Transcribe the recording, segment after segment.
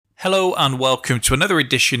Hello and welcome to another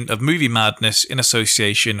edition of Movie Madness in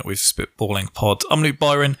association with Spitballing Pod. I'm Luke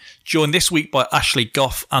Byron, joined this week by Ashley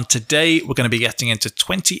Gough, and today we're going to be getting into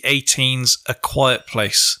 2018's A Quiet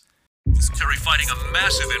Place. Terry fighting a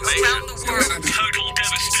massive invasion. Around the world. Total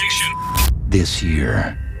devastation. This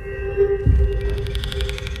year,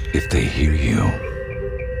 if they hear you,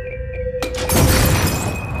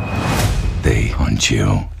 they hunt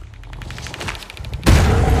you.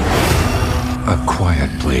 A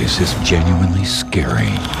Quiet Place is genuinely scary,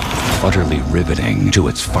 utterly riveting to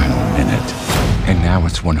its final minute. And now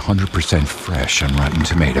it's 100% fresh on Rotten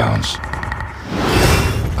Tomatoes.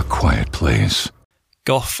 A Quiet Place.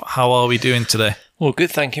 Gough, how are we doing today? Well,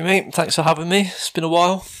 good, thank you, mate. Thanks for having me. It's been a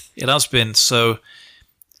while. It has been. So,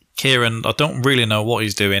 Kieran, I don't really know what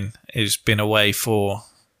he's doing. He's been away for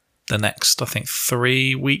the next,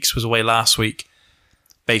 3 weeks, was away last week.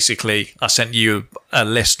 Basically, I sent you a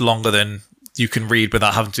list longer than you can read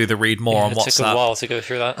without having to do the read more on WhatsApp. It took a while to go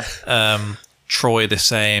through that. Troy the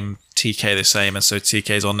same, TK the same, and so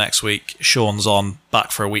TK's on next week. Sean's on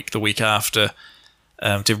back for a week the week after.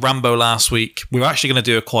 Did Rambo last week. We were actually going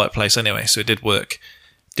to do A Quiet Place anyway, so it did work.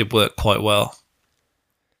 Did work quite well.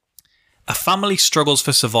 A family struggles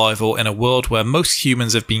for survival in a world where most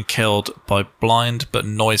humans have been killed by blind but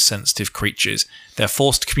noise-sensitive creatures. They're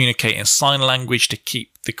forced to communicate in sign language to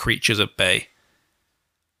keep the creatures at bay.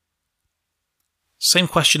 Same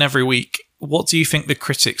question every week. What do you think the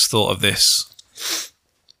critics thought of this?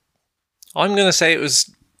 I'm going to say it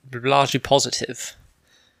was largely positive.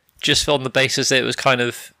 Just on the basis that it was kind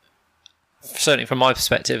of, certainly from my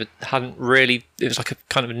perspective, it was like a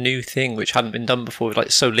kind of a new thing which hadn't been done before with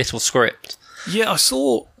like so little script. Yeah, I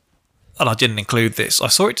saw, and I didn't include this, I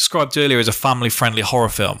saw it described earlier as a family-friendly horror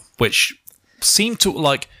film, which seemed to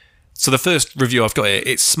like, so the first review I've got here,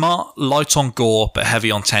 it's smart, light on gore, but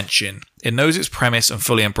heavy on tension. It knows its premise and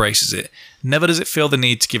fully embraces it. Never does it feel the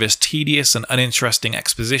need to give us tedious and uninteresting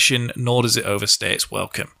exposition, nor does it overstay its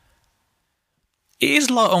welcome. It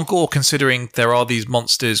is light on gore considering there are these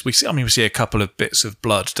monsters. We see a couple of bits of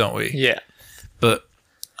blood, don't we? Yeah. But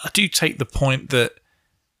I do take the point that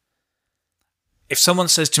if someone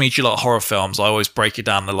says to me, do you like horror films? I always break it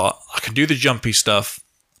down a lot. I can do the jumpy stuff.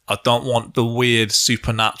 I don't want the weird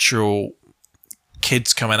supernatural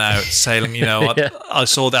kids coming out saying, Yeah. I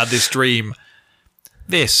saw that this dream.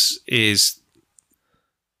 This is,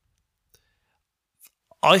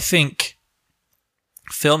 I think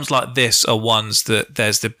films like this are ones that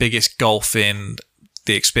there's the biggest gulf in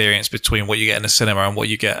the experience between what you get in the cinema and what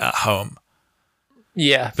you get at home.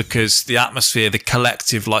 Yeah. Because the atmosphere, the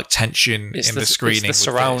collective tension in the screening. It's the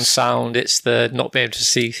surround sound, it's the not being able to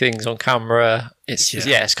see things on camera.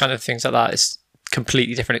 It's kind of things like that. It's a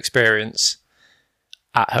completely different experience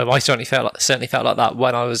at home. I certainly felt like that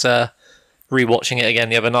when I was rewatching it again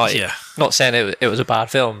the other night. Yeah. Not saying it was a bad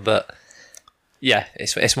film, but yeah,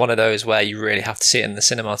 it's one of those where you really have to see it in the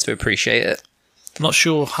cinema to appreciate it. I'm not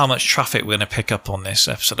sure how much traffic we're going to pick up on this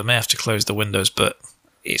episode. I may have to close the windows, but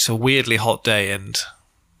it's a weirdly hot day and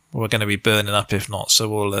we're going to be burning up if not. So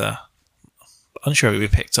we'll, unsure if it'll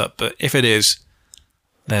be picked up, but if it is,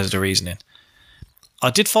 there's the reasoning. I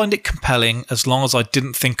did find it compelling as long as I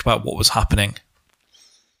didn't think about what was happening.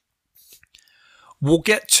 We'll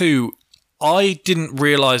get to, I didn't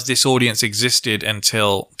realise this audience existed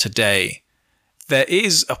until today. There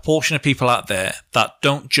is a portion of people out there that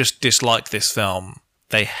don't just dislike this film,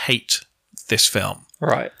 they hate this film.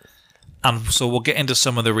 Right. And so we'll get into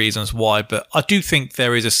some of the reasons why, but I do think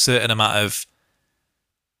there is a certain amount of,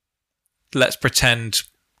 let's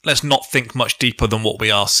not think much deeper than what we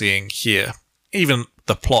are seeing here. Even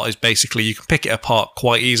the plot is basically, you can pick it apart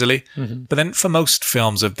quite easily. Mm-hmm. But then for most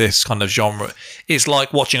films of this kind of genre, it's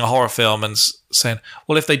like watching a horror film and saying,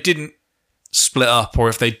 well, if they didn't split up or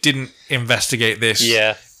if they didn't investigate this,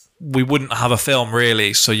 we wouldn't have a film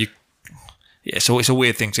really. So so it's a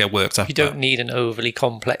weird thing to get worked up. You don't need an overly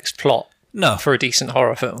complex plot for a decent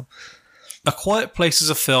horror film. A Quiet Place is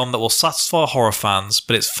a film that will satisfy horror fans,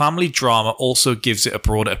 but its family drama also gives it a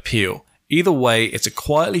broader appeal. Either way, it's a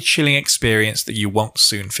quietly chilling experience that you won't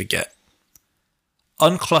soon forget.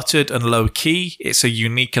 Uncluttered and low-key, it's a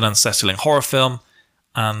unique and unsettling horror film,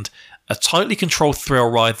 and a tightly controlled thrill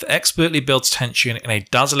ride that expertly builds tension in a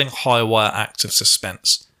dazzling high-wire act of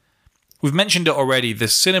suspense. We've mentioned it already, the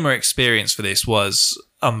cinema experience for this was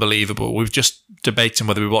unbelievable. We've just debating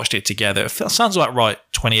whether we watched it together. It sounds about right,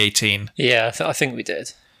 2018. Yeah, I think we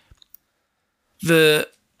did.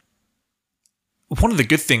 One of the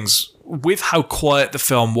good things with how quiet the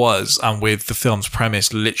film was and with the film's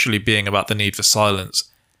premise literally being about the need for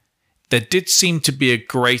silence, there did seem to be a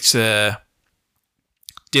greater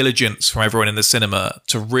diligence from everyone in the cinema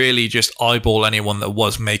to really just eyeball anyone that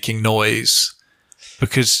was making noise,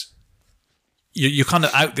 because you're kind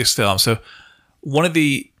of out this film. So one of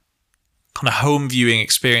the kind of home viewing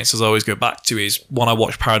experiences I always go back to is when I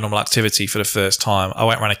watched Paranormal Activity for the first time. I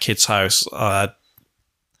went around a kid's house. I had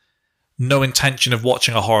no intention of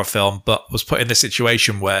watching a horror film, but was put in this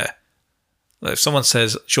situation where if someone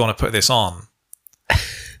says, do you want to put this on?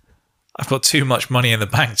 I've got too much money in the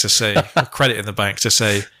bank to say, credit in the bank to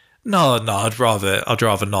say, no, I'd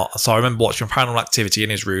rather not. So I remember watching Paranormal Activity in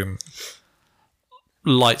his room,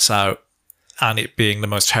 lights out, and it being the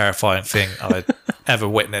most terrifying thing I'd ever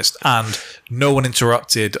witnessed. And no one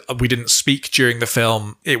interrupted. We didn't speak during the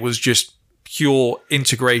film. It was just pure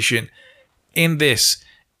integration. In this,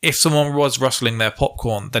 if someone was rustling their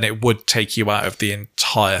popcorn, then it would take you out of the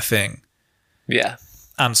entire thing. Yeah.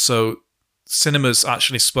 And so cinemas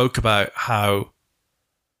actually spoke about how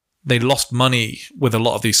they lost money with a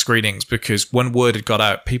lot of these screenings because when word had got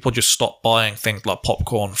out, people just stopped buying things like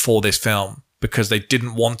popcorn for this film because they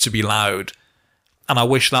didn't want to be loud. And I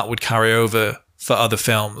wish that would carry over for other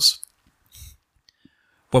films.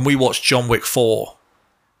 When we watched John Wick 4,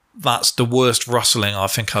 that's the worst rustling I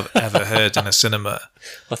think I've ever heard in a cinema.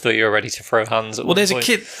 I thought you were ready to throw hands at Well, there's a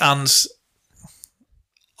kid, and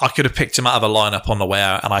I could have picked him out of a lineup on the way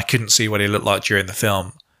out, and I couldn't see what he looked like during the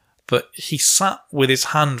film. But he sat with his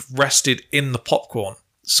hand rested in the popcorn.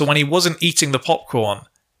 So when he wasn't eating the popcorn,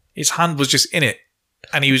 his hand was just in it.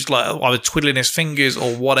 And he was like either twiddling his fingers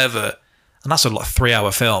or whatever. And that's a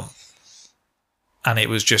 3-hour film. And it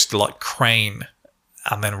was just like crane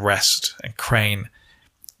and then rest and crane.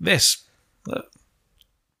 This,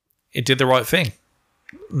 it did the right thing.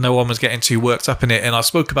 No one was getting too worked up in it. And I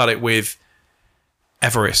spoke about it with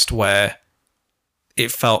Everest, where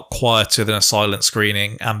it felt quieter than a silent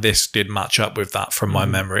screening, and this did match up with that from my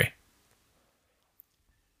memory.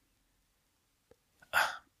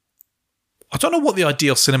 I don't know what the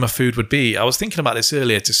ideal cinema food would be. I was thinking about this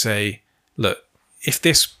earlier to say, look, if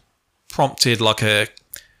this prompted like a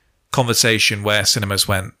conversation where cinemas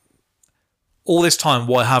went, all this time,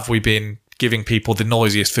 why have we been giving people the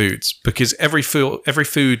noisiest foods? Because every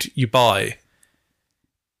food you buy,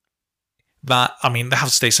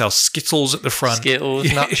 they sell Skittles at the front. Skittles,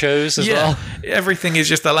 nachos as well. Everything is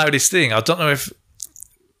just the loudest thing. I don't know if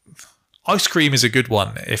ice cream is a good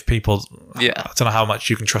one. If people, I don't know how much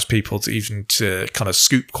you can trust people to kind of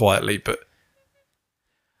scoop quietly, but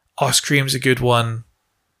ice cream's a good one.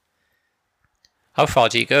 How far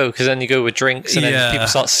do you go? Because then you go with drinks, and then people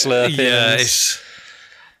start slurping. Yeah,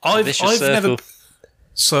 I've never.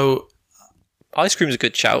 So, ice cream's a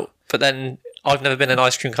good shout, but then I've never been an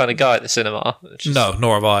ice cream kind of guy at the cinema. No,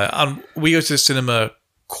 nor have I. And we go to the cinema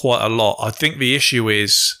quite a lot. I think the issue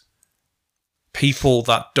is people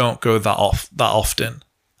that don't go that often.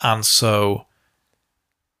 And so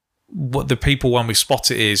what the people when we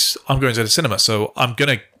spot it is, I'm going to the cinema, so they're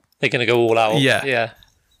going to go all out. Yeah.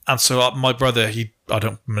 And so my brother, I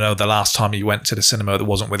don't know the last time he went to the cinema that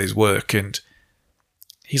wasn't with his work, and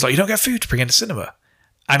he's like, you don't get food to bring in the cinema.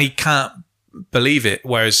 And he can't believe it,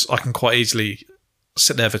 whereas I can quite easily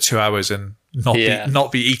sit there for 2 hours and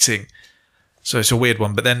not be eating. So it's a weird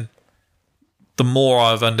one. But then the more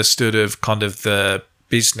I've understood of kind of the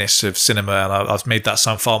business of cinema, and I've made that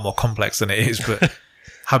sound far more complex than it is, but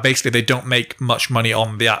how basically they don't make much money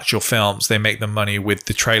on the actual films. They make the money with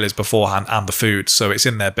the trailers beforehand and the food. So it's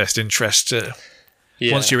in their best interest to,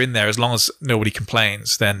 once you're in there, as long as nobody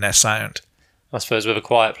complains, then they're sound. I suppose with A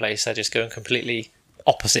Quiet Place, they're just going completely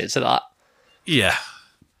opposite to that. Yeah.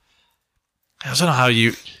 I don't know how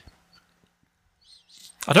I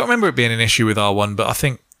don't remember it being an issue with R1, but I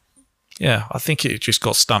think it just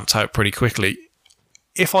got stamped out pretty quickly.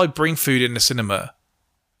 If I bring food in the cinema,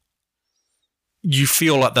 you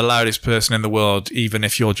feel like the loudest person in the world, even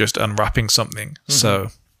if you're just unwrapping something. Mm-hmm. So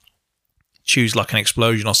choose like an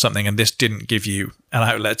explosion or something, and this didn't give you an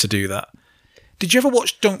outlet to do that. Did you ever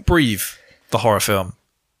watch Don't Breathe, the horror film?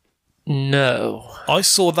 No. I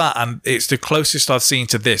saw that, and it's the closest I've seen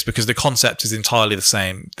to this because the concept is entirely the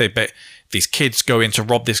same. These kids go in to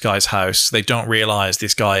rob this guy's house. They don't realise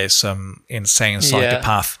this guy is some insane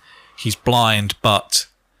psychopath. Yeah. He's blind, but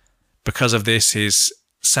because of this, his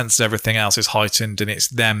sense of everything else is heightened, and it's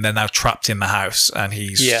them. They're now trapped in the house, and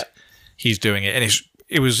he's doing it. And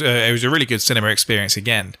it was a really good cinema experience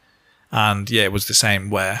again. And yeah, it was the same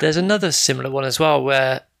where... There's another similar one as well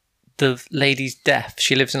where the lady's deaf.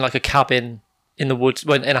 She lives in like a cabin in the woods,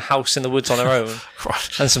 in a house in the woods on her own.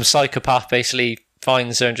 Right. And some psychopath basically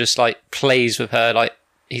finds her and just like plays with her, like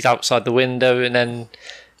he's outside the window, and then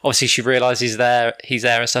obviously she realizes he's there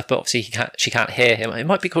and stuff, but obviously she can't hear him. It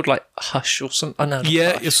might be called like Hush or something. Oh, no,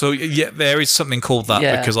 yeah, Hush. so yeah, there is something called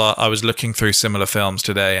that because I was looking through similar films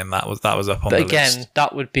today, and that was up on the list. But again,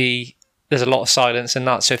 that would be. There's a lot of silence in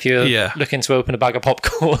that, so if you're looking to open a bag of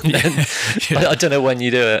popcorn, then I don't know when you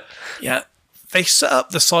do it. Yeah, they set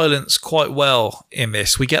up the silence quite well in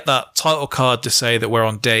this. We get that title card to say that we're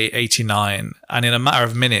on day 89, and in a matter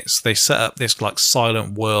of minutes, they set up this like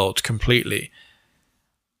silent world completely.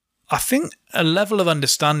 I think a level of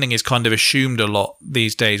understanding is kind of assumed a lot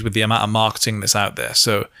these days with the amount of marketing that's out there.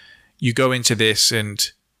 So you go into this and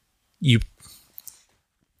I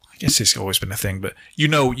guess it's always been a thing, but you're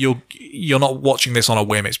not watching this on a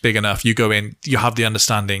whim. It's big enough. You go in, you have the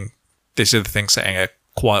understanding. This is the thing setting a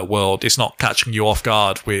quiet world. It's not catching you off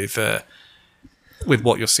guard with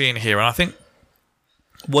what you're seeing here. And I think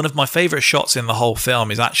one of my favourite shots in the whole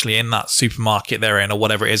film is actually in that supermarket they're in, or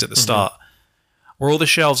whatever it is at the start, where all the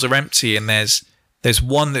shelves are empty and there's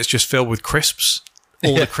one that's just filled with crisps.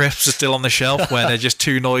 All the crisps are still on the shelf where they're just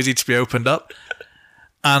too noisy to be opened up.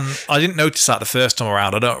 And I didn't notice that the first time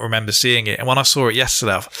around. I don't remember seeing it. And when I saw it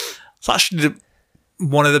yesterday, it's actually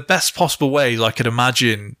one of the best possible ways I could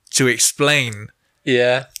imagine to explain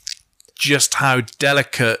just how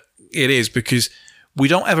delicate it is, because we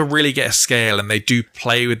don't ever really get a scale, and they do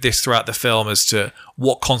play with this throughout the film as to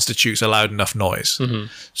what constitutes a loud enough noise.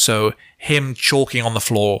 So him chalking on the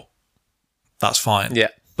floor, that's fine. Yeah.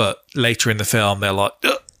 But later in the film, they're like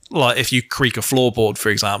if you creak a floorboard, for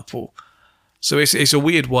example. So it's a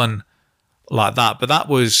weird one like that, but that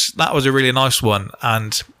was a really nice one,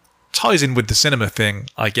 and ties in with the cinema thing,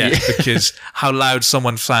 I guess, because how loud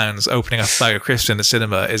someone sounds opening a bag of crisps in the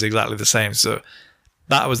cinema is exactly the same. So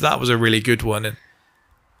that was a really good one. And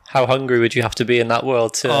how hungry would you have to be in that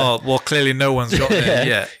world to? Oh well, clearly no one's got there.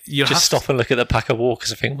 Yeah, you just stop and look at the pack of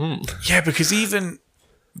Walkers and think, Yeah, because even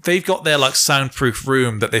they've got their like soundproof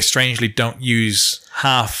room that they strangely don't use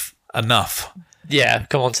half enough. Yeah,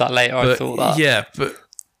 come on to that later. I thought that. Yeah, but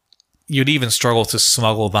you'd even struggle to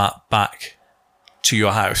smuggle that back to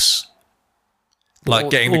your house. Like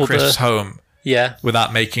getting the crisps home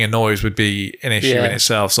without making a noise would be an issue in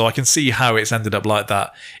itself. So I can see how it's ended up like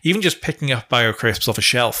that. Even just picking up a bag of crisps off a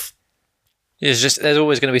shelf. There's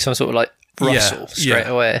always going to be some sort of like rustle straight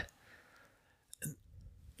away.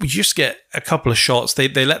 We just get a couple of shots. They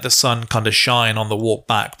let the sun kind of shine on the walk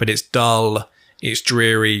back, but it's dull. It's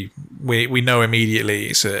dreary. We know immediately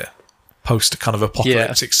it's a post kind of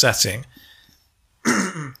apocalyptic setting.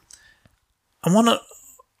 And when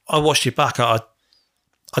I watched it back, I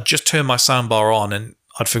just turned my soundbar on and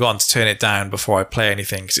I'd forgotten to turn it down before I play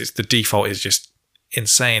anything because the default is just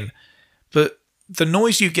insane. But the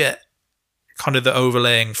noise you get, kind of the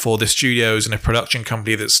overlaying for the studios and a production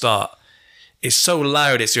company that start, is so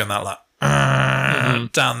loud. It's doing that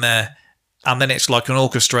like down there, and then it's like an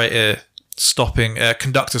orchestrator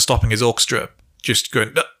conductor stopping his orchestra, just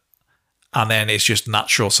going, and then it's just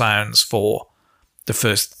natural sounds for the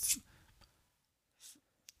first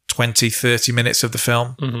 20-30 minutes of the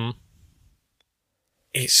film.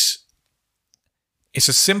 It's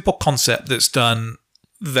a simple concept that's done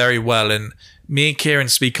very well, and me and Kieran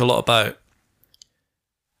speak a lot about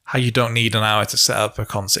how you don't need an hour to set up a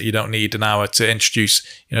concept. You don't need an hour to introduce,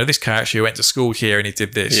 this character who went to school here and he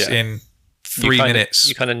did this in 3 minutes.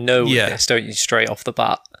 You kind of know this, don't you, straight off the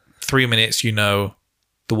bat? 3 minutes, the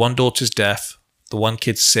one daughter's deaf, the one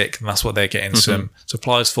kid's sick, and that's what they're getting some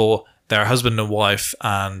supplies for. They're a husband and wife,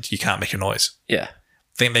 and you can't make a noise. Yeah.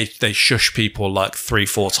 I think they shush people like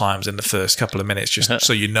 3-4 times in the first couple of minutes, just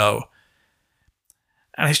so you know.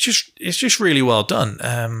 And it's just really well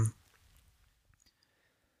done.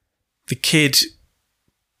 The kid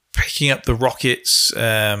picking up the rockets,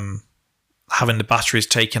 having the batteries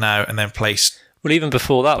taken out and then placed. Well, even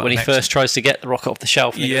before that, when he first tries to get the rocket off the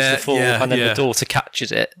shelf and it goes to fall, and then the daughter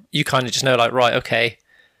catches it, you kind of just know, like, right, okay.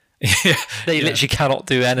 They literally cannot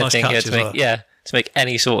do anything here to make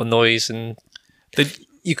any sort of noise, and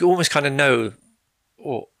you can almost kind of know,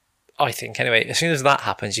 or I think anyway, as soon as that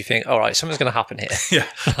happens, you think, all right, something's going to happen here.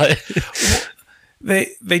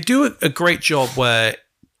 They do a great job where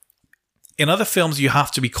in other films you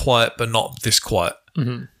have to be quiet, but not this quiet,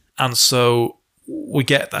 and so we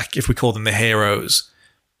get that, if we call them the heroes.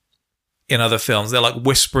 In other films, they're like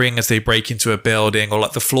whispering as they break into a building, or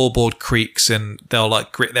like the floorboard creaks and they'll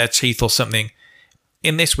like grit their teeth or something.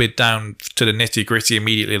 In this, we're down to the nitty gritty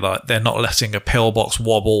immediately. Like they're not letting a pillbox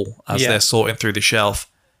wobble as they're sorting through the shelf.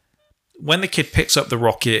 When the kid picks up the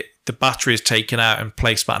rocket, the battery is taken out and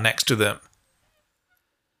placed back next to them.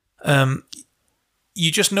 You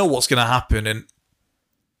just know what's going to happen. And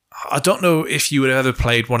I don't know if you would have ever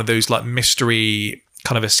played one of those like mystery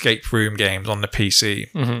kind of escape room games on the PC.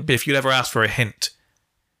 But if you'd ever ask for a hint,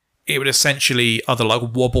 it would essentially either like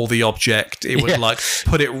wobble the object, it would like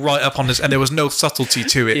put it right up on this, and there was no subtlety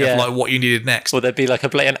to it of like what you needed next. Or there'd be like a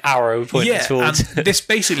blatant arrow pointing towards. And this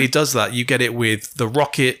basically does that. You get it with the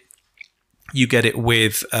rocket, you get it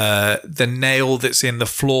with the nail that's in the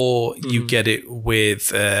floor, you get it with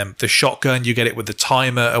the shotgun, you get it with the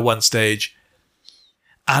timer at one stage.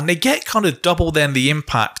 And they get kind of double then the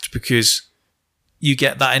impact because you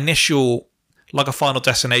get that initial, like a Final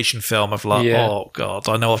Destination film of like, oh God,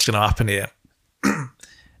 I know what's going to happen here.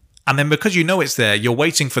 And then because you know it's there, you're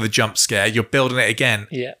waiting for the jump scare, you're building it again.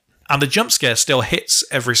 Yeah. And the jump scare still hits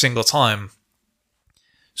every single time.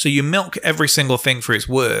 So you milk every single thing for its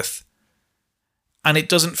worth. And it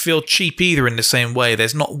doesn't feel cheap either in the same way.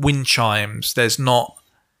 There's not wind chimes. There's not...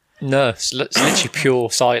 No, it's literally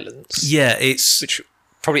pure silence. Yeah, it's... Which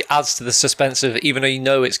probably adds to the suspense of, even though you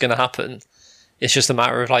know it's going to happen, it's just a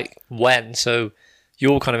matter of like when. So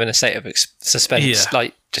you're kind of in a state of suspense,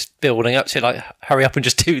 like just building up to it, like hurry up and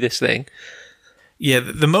just do this thing. Yeah,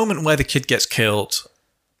 the moment where the kid gets killed,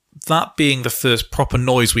 that being the first proper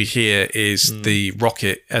noise we hear is the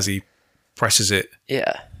rocket as he presses it.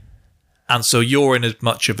 Yeah. And so you're in as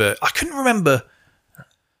much of a... I couldn't remember...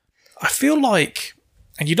 I feel like...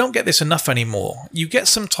 And you don't get this enough anymore. You get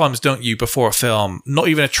sometimes, don't you, before a film, not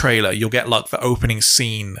even a trailer, you'll get like the opening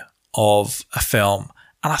scene of a film.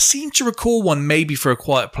 And I seem to recall one maybe for A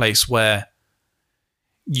Quiet Place where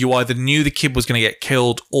you either knew the kid was going to get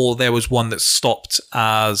killed or there was one that stopped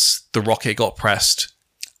as the rocket got pressed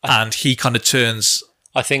and he kind of turns...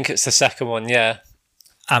 I think it's the second one, yeah.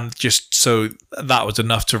 And just so that was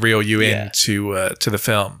enough to reel you in to the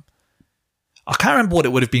film. I can't remember what it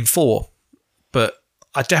would have been for, but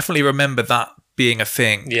I definitely remember that being a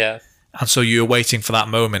thing. Yeah. And so you were waiting for that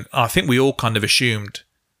moment. I think we all kind of assumed,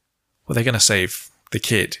 well, they're going to save the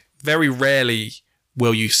kid. Very rarely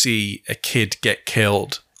will you see a kid get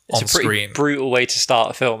killed on screen. It's a pretty brutal way to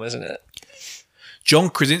start a film, isn't it? John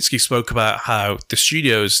Krasinski spoke about how the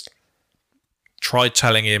studios tried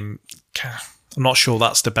telling him, I'm not sure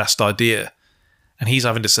that's the best idea. And he's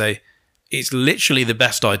having to say, it's literally the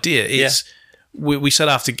best idea. It's we said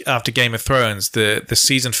after Game of Thrones, the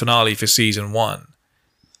season finale for season 1,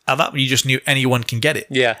 at that you just knew anyone can get it.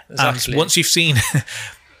 Yeah, exactly. And once you've seen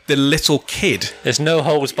the little kid... There's no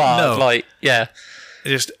holds barred. No.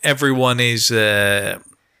 Just everyone is...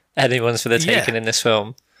 anyone's for the taking in this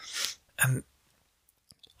film. And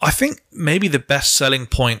I think maybe the best selling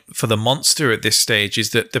point for the monster at this stage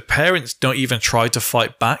is that the parents don't even try to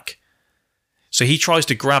fight back. So he tries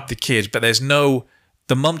to grab the kid, but there's no...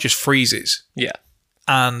 The mum just freezes. Yeah.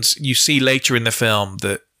 And you see later in the film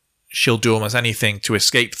that she'll do almost anything to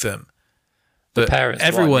escape them. But the parents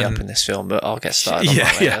everyone up in this film, but I'll get started on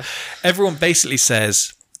that later. Yeah. Everyone basically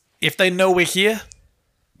says, if they know we're here,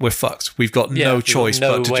 we're fucked. We've got no choice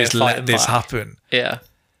but to just let this happen. Yeah.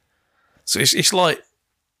 So it's like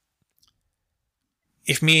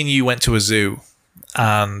if me and you went to a zoo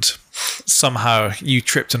and somehow you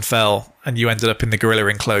tripped and fell and you ended up in the gorilla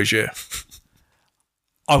enclosure.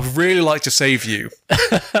 I would really like to save you,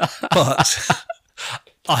 but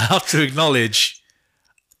I have to acknowledge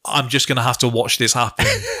I'm just going to have to watch this happen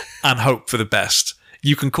and hope for the best.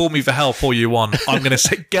 You can call me for help all you want. I'm going to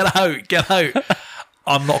say, get out.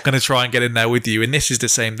 I'm not going to try and get in there with you. And this is the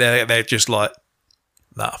same. They're just like,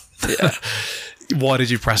 no. Yeah. Why did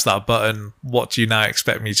you press that button? What do you now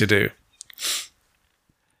expect me to do?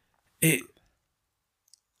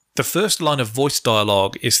 The first line of voice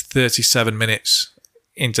dialogue is 37 minutes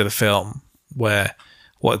into the film, where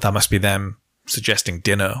that must be them suggesting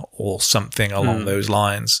dinner or something along those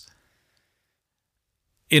lines.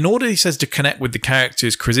 In order, he says, to connect with the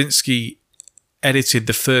characters, Krasinski edited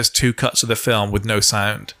the first 2 cuts of the film with no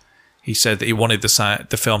sound. He said that he wanted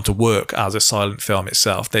the film to work as a silent film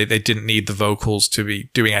itself. They didn't need the vocals to be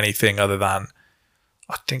doing anything other than,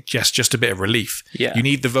 I think, just a bit of relief. Yeah. You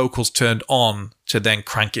need the vocals turned on to then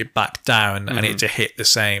crank it back down and it to hit the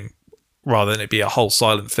same, rather than it be a whole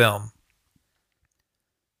silent film.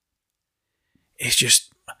 It's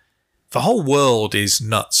just, the whole world is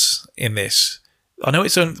nuts in this. I know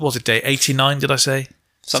it's on, was it day 89, did I say?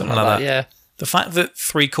 Something like that, yeah. The fact that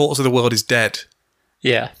 3/4 of the world is dead.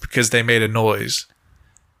 Yeah. Because they made a noise.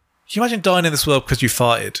 Can you imagine dying in this world because you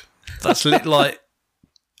farted? That's like,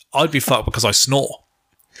 I'd be fucked because I snore.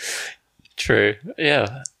 True.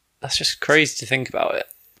 Yeah. That's just crazy to think about it.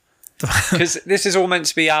 Because this is all meant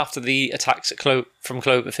to be after the attacks from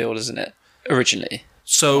Cloverfield, isn't it? Originally.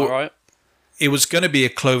 So, right? It was going to be a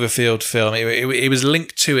Cloverfield film. It was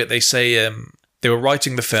linked to it. They say they were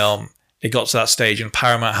writing the film. it got to that stage, and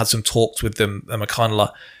Paramount had some talks with them, and were kind of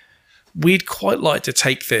like, we'd quite like to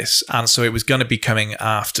take this, and so it was going to be coming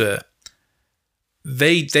after.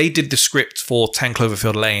 They did the script for 10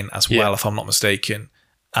 Cloverfield Lane as well, if I'm not mistaken,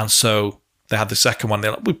 and so they had the second one.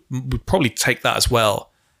 They're like, we'd probably take that as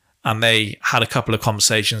well, and they had a couple of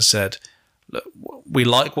conversations, said, look, we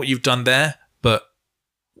like what you've done there, but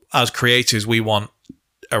as creators, we want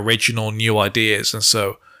original new ideas, and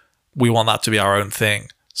so we want that to be our own thing.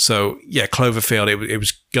 So yeah, Cloverfield, it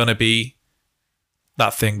was gonna be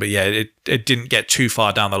that thing, but yeah, it didn't get too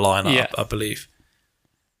far down the line, I believe.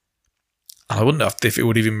 And I wonder if it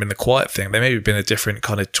would have even been the Quiet Thing. There may have been a different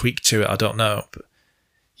kind of tweak to it, I don't know. But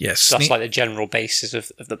yeah, that's like the general basis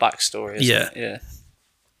of the backstory, isn't it? Yeah.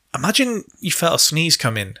 Imagine you felt a sneeze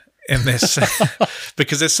come in this,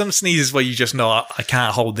 because there's some sneezes where you just know, I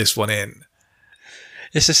can't hold this one in.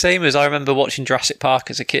 It's the same as I remember watching Jurassic Park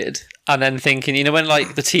as a kid, and then thinking, you know, when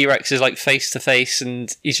like the T-Rex is like face to face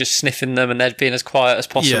and he's just sniffing them and they're being as quiet as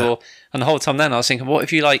possible. And the whole time then I was thinking, what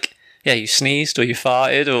if you like, you sneezed or you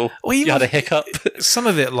farted or you had a hiccup? Some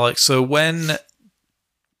of it, like, so when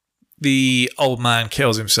the old man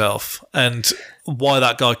kills himself, and why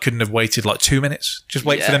that guy couldn't have waited like 2 minutes, just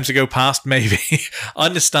wait for them to go past, maybe. I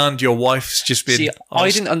understand your wife's just been... See, I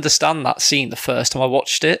didn't understand that scene the first time I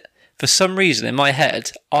watched it. For some reason, in my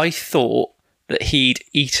head, I thought that he'd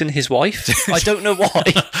eaten his wife. I don't know why.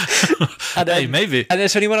 And then, hey, maybe. And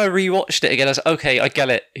it's only when I rewatched it again, I was like, okay, I get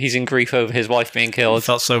it. He's in grief over his wife being killed. It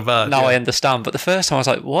felt so bad. Now I understand. But the first time I was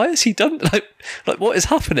like, why has he done... Like what is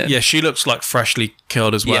happening? Yeah, she looks like freshly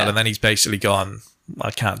killed as well. And then he's basically gone, I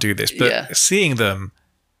can't do this. But seeing them,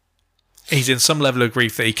 he's in some level of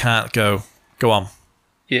grief that he can't go on.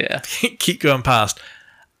 Yeah. Keep going past.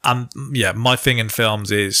 And yeah, my thing in films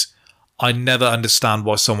is, I never understand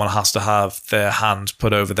why someone has to have their hand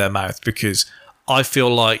put over their mouth, because I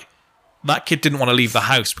feel like that kid didn't want to leave the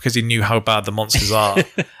house because he knew how bad the monsters are.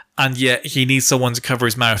 And yet he needs someone to cover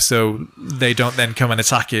his mouth so they don't then come and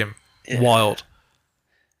attack him. Wild.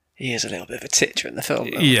 He is a little bit of a titcher in the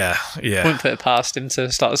film, though. Yeah. Wouldn't put it past him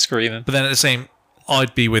to start screaming. But then at the same,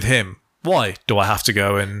 I'd be with him. Why do I have to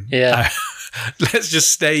go and... let's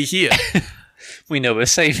just stay here. We know we're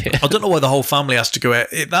safe here. I don't know why the whole family has to go out.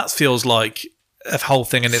 That feels like a whole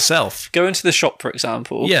thing in itself. Go into the shop, for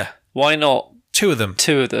example. Yeah. Why not? Two of them.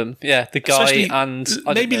 Yeah. The guy especially, and...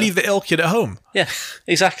 maybe leave the ill kid at home. Yeah,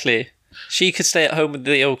 exactly. She could stay at home with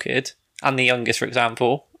the ill kid and the youngest, for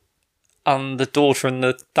example, and the daughter and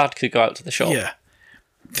the dad could go out to the shop. Yeah.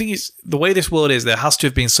 The thing is, the way this world is, there has to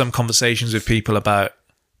have been some conversations with people about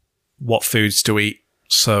what foods to eat,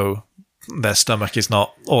 so their stomach is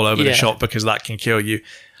not all over the shop, because that can kill you.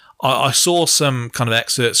 I saw some kind of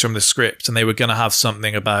excerpts from the script, and they were going to have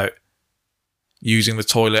something about using the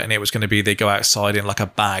toilet, and it was going to be they go outside in like a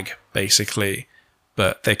bag, basically.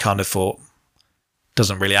 But they kind of thought,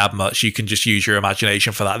 doesn't really add much. You can just use your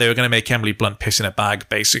imagination for that. They were going to make Emily Blunt piss in a bag,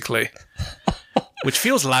 basically. Which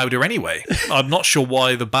feels louder anyway. I'm not sure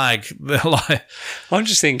why the bag... I'm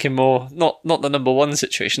just thinking more, not the number one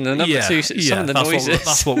situation, the number two, some of the noises.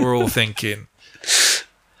 That's what we're all thinking.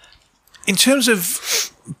 In terms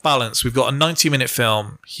of balance, we've got a 90-minute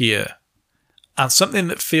film here. And something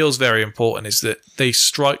that feels very important is that they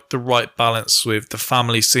strike the right balance with the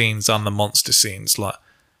family scenes and the monster scenes. Like,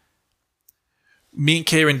 me and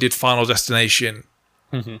Kieran did Final Destination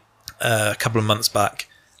a couple of months back.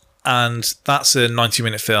 And that's a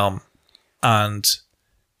 90-minute film, and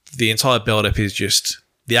the entire build-up is just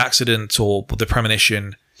the accident or the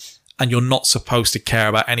premonition, and you're not supposed to care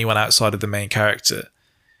about anyone outside of the main character.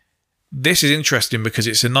 This is interesting because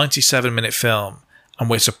it's a 97-minute film,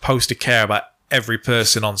 and we're supposed to care about every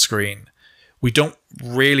person on screen. We don't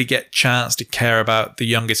really get a chance to care about the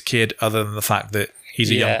youngest kid other than the fact that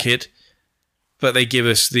he's a young kid. But they give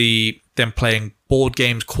us them playing board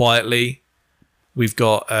games quietly. We've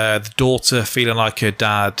got the daughter feeling like her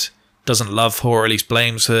dad doesn't love her, or at least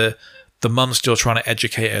blames her. The mum still trying to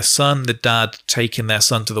educate her son. The dad taking their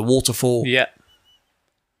son to the waterfall. Yeah.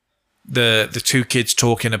 The two kids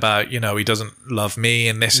talking about, he doesn't love me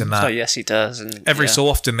and this and that. Oh, yes, he does. And every so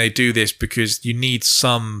often they do this because you need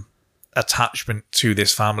some attachment to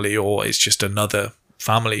this family, or it's just another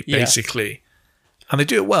family, basically. And they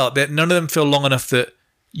do it well. None of them feel long enough that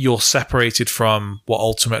you're separated from what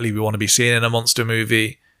ultimately we want to be seeing in a monster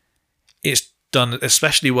movie. It's done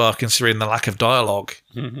especially well considering the lack of dialogue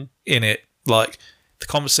in it. Like, the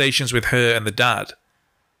conversations with her and the dad,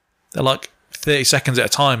 they're like 30 seconds at a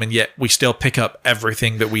time, and yet we still pick up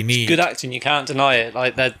everything that we need. Good acting, you can't deny it.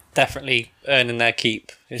 Like, they're definitely earning their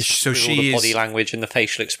keep. So with she all the is, body language and the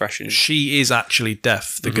facial expressions. She is actually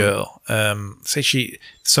deaf, the girl. Say she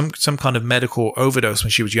some kind of medical overdose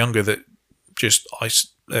when she was younger that just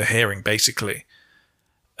iced her hearing, basically.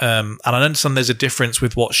 And I understand there's a difference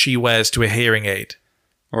with what she wears to a hearing aid.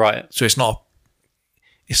 Right. So it's not...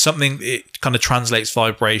 It's something, it kind of translates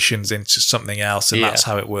vibrations into something else, and that's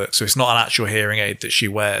how it works. So it's not an actual hearing aid that she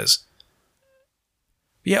wears.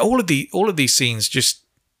 But yeah, all of these scenes just...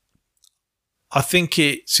 I think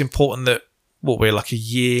it's important that, we're like a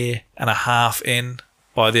year and a half in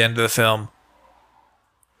by the end of the film.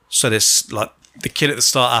 So there's like the kid at the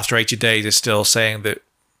start after 80 days is still saying that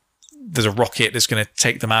there's a rocket that's going to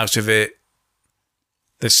take them out of it.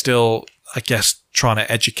 There's still, I guess, trying to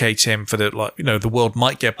educate him for the world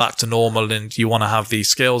might get back to normal and you want to have these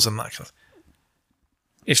skills and that kind of...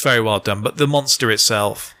 It's very well done. But the monster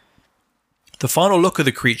itself, the final look of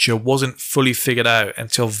the creature wasn't fully figured out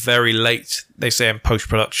until very late, they say, in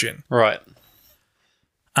post-production. Right.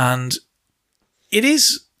 And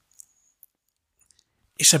it's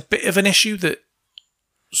a bit of an issue that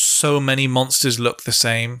so many monsters look the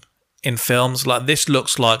same in films. Like, this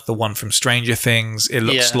looks like the one from Stranger Things. It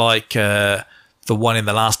looks like the one in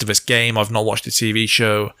The Last of Us game. I've not watched the TV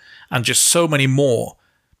show. And just so many more.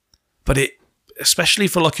 But especially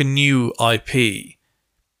for like a new IP,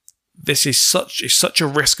 this is such a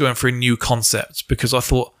risk going for a new concept, because I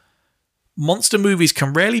thought monster movies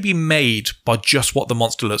can rarely be made by just what the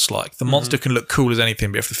monster looks like. The monster can look cool as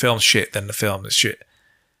anything, but if the film's shit, then the film is shit.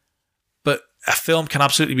 But a film can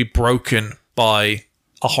absolutely be broken by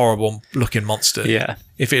a horrible looking monster. Yeah.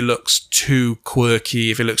 If it looks too quirky,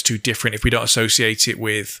 if it looks too different, if we don't associate it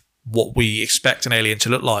with what we expect an alien to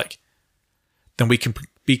look like, then we can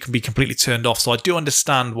be completely turned off. So I do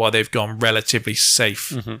understand why they've gone relatively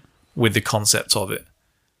safe with the concept of it.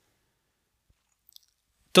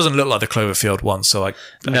 Doesn't look like the Cloverfield one, so I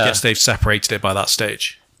guess they've separated it by that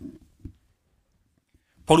stage.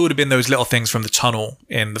 Probably would have been those little things from the tunnel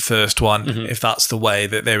in the first one, if that's the way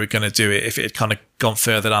that they were going to do it, if it had kind of gone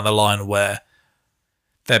further down the line where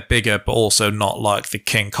they're bigger, but also not like the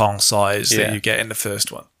King Kong size that you get in the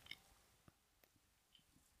first one.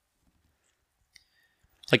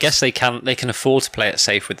 I guess they can afford to play it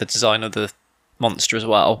safe with the design of the monster as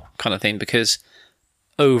well, kind of thing, because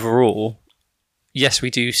overall, yes, we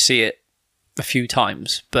do see it a few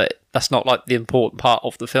times, but that's not like the important part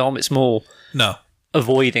of the film. It's more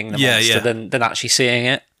avoiding the monster than actually seeing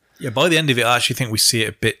it. Yeah, by the end of it, I actually think we see it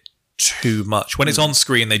a bit too much. When it's on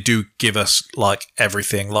screen, they do give us like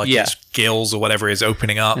everything, like its gills or whatever is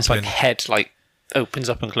opening up. It's like head like opens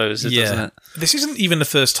up and closes, doesn't it? This isn't even the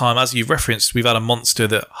first time, as you've referenced, we've had a monster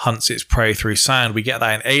that hunts its prey through sound. We get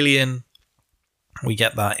that in Alien. We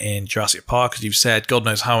get that in Jurassic Park, as you've said, God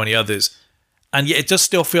knows how many others. And yet it does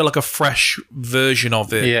still feel like a fresh version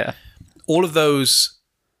of it. Yeah. All of those...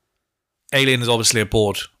 Alien is obviously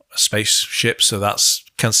aboard a spaceship, so that's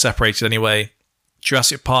kind of separated anyway.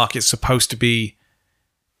 Jurassic Park is supposed to be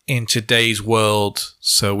in today's world,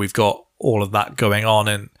 so we've got all of that going on,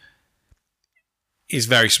 and it's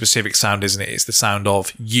very specific sound, isn't it? It's the sound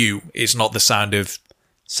of you. It's not the sound of...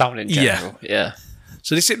 Sound in general, yeah.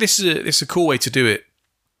 So this is a cool way to do it.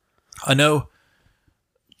 I know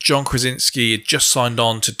John Krasinski had just signed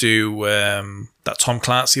on to do that Tom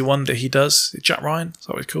Clancy one that he does. Jack Ryan, is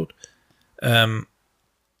that what it's called? And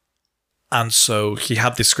so he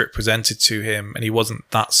had this script presented to him and he wasn't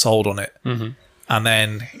that sold on it. And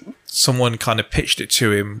then someone kind of pitched it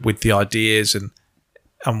to him with the ideas, and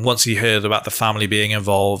once he heard about the family being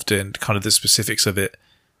involved and kind of the specifics of it,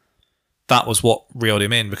 that was what reeled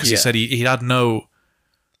him in, because he said he had no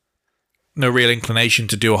real inclination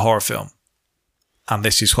to do a horror film. And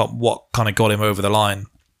this is what kind of got him over the line.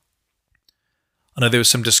 I know there was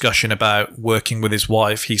some discussion about working with his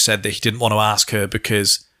wife. He said that he didn't want to ask her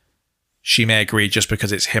because she may agree just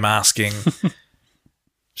because it's him asking.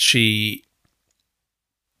 She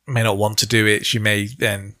may not want to do it.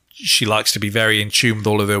 She likes to be very in tune with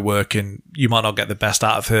all of her work, and you might not get the best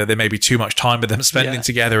out of her. There may be too much time with them spending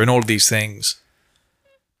together and all of these things.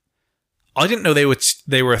 I didn't know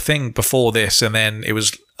they were a thing before this, and then it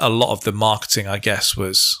was a lot of the marketing, I guess,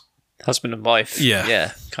 was... Husband and wife.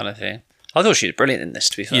 Yeah, kind of thing. I thought she was brilliant in this,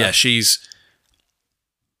 to be fair. Yeah,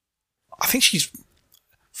 I think she's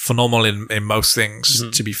phenomenal in most things,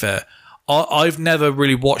 to be fair. I've never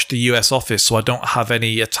really watched The US Office, so I don't have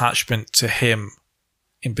any attachment to him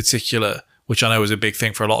in particular, which I know is a big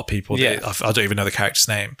thing for a lot of people. Yeah. I don't even know the character's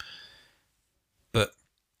name. But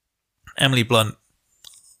Emily Blunt,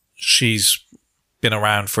 she's been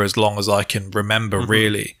around for as long as I can remember,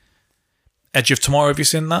 really. Edge of Tomorrow, have you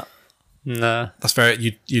seen that? No. That's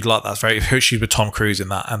very, you'd like that. That's very, she's with Tom Cruise in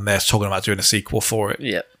that, and they're talking about doing a sequel for it.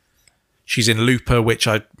 Yep. She's in Looper, which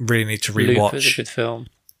I really need to rewatch. Looper's a good film.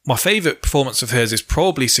 My favourite performance of hers is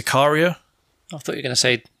probably Sicario. I thought you were going to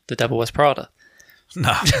say The Devil Wears Prada. No,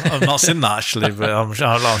 I've not seen that actually, but I'm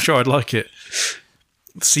sure I'd like it.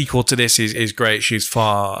 The sequel to this is great. She's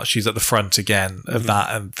at the front again of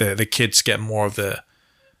that, and the kids get more of the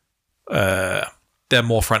they're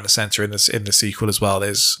more front and center in the sequel as well.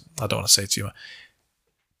 I don't want to say too much.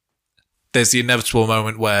 There's the inevitable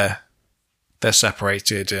moment where they're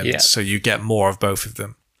separated, and so you get more of both of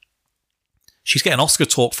them. She's getting Oscar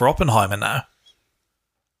talk for Oppenheimer now,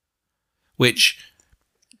 which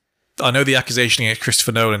I know the accusation against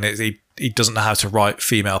Christopher Nolan is he doesn't know how to write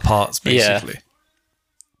female parts, basically.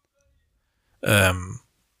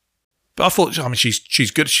 But I thought,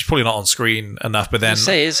 she's good. She's probably not on screen enough, but then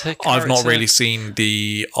I've not really seen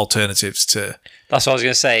the alternatives to. That's what I was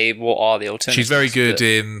going to say. What are the alternatives? She's very good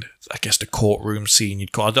in, I guess, the courtroom scene.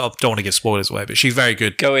 I don't want to give spoilers away, but she's very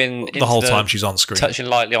good going the whole time she's on screen. Touching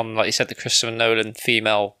lightly on, like you said, the Christopher Nolan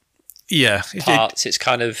female parts. It's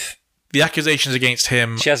kind of... The accusations against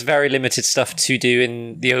him... She has very limited stuff to do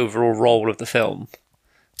in the overall role of the film.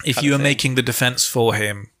 If you were making the defense for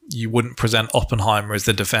him, you wouldn't present Oppenheimer as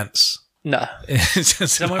the defense. No. It's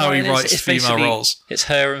just how he writes female roles. It's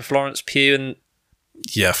her and Florence Pugh, and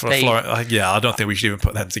I don't think we should even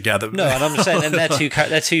put them together. No, and I'm just saying, and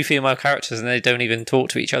they're two female characters, and they don't even talk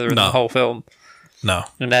to each other in the whole film. No,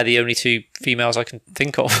 and they're the only two females I can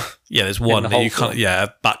think of. Yeah, there's one that you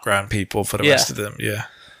can't. Background people for the rest of them. Yeah.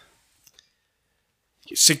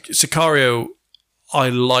 Sicario, I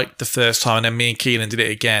liked the first time, and then me and Keelan did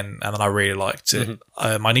it again, and then I really liked it.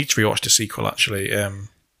 I need to rewatch the sequel actually. I'm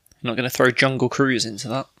not going to throw Jungle Cruise into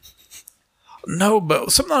that. No,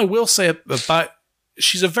 but something I will say about,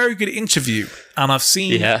 she's a very good interview, and I've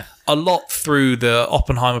seen a lot through the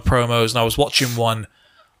Oppenheimer promos, and I was watching one.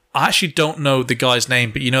 I actually don't know the guy's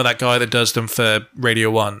name, but you know that guy that does them for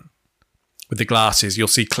Radio 1 with the glasses? You'll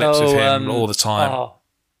see clips of him all the time.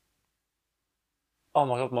 Oh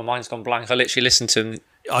my God, my mind's gone blank. I literally listened to him.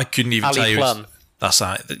 I couldn't even tell you. Plum. That's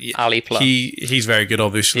that. Ali Plum. He's very good,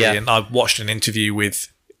 obviously, and I've watched an interview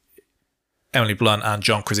with Emily Blunt and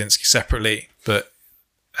John Krasinski separately, but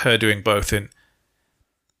her doing both, and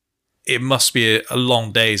it must be a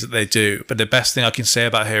long days that they do. But the best thing I can say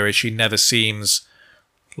about her is she never seems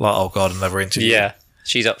like, oh God, another interview. Yeah,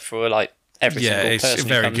 she's up for like every single person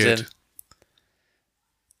who comes in.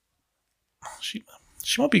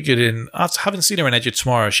 She might be good in. I haven't seen her in Edge of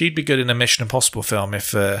Tomorrow. She'd be good in a Mission Impossible film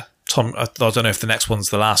if Tom. I don't know if the next one's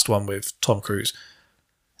the last one with Tom Cruise.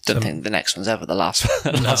 Don't think the next one's ever the last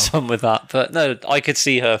one. Last one with that, but no, I could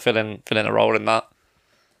see her filling a role in that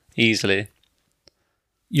easily.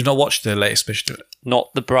 You've not watched the latest Mission?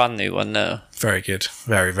 Not the brand new one, no. Very good,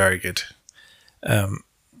 very very good. I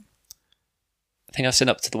think I've seen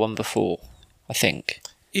up to the one before. I think.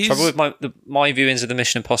 Trouble with my viewings of the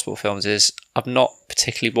Mission Impossible films is I've not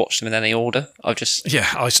particularly watched them in any order. I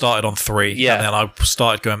started on 3, and then I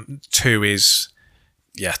started going. 2 is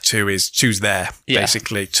two's there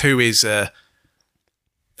basically. 2 is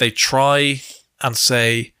they try and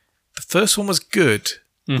say the first one was good,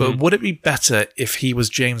 but would it be better if he was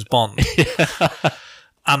James Bond?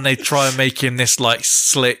 And they try and make him this like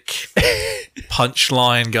slick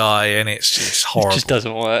punchline guy, and it's just horrible. It just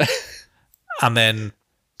doesn't work. And then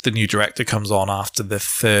the new director comes on after the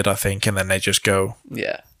 3rd, I think, and then they just go,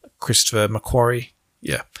 Christopher McQuarrie.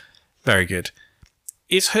 Yeah, very good.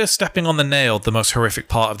 Is her stepping on the nail the most horrific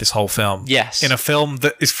part of this whole film? Yes. In a film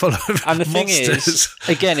that is full of and the monsters.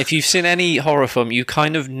 Thing is, again, if you've seen any horror film, you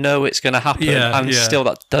kind of know it's going to happen, and still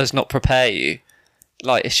that does not prepare you.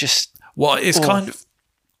 Like, it's just... Well, it's kind of...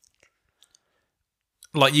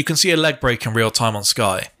 Like, you can see a leg break in real time on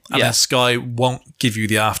Sky, and then Sky won't give you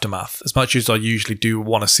the aftermath, as much as I usually do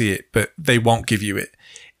want to see it, but they won't give you it.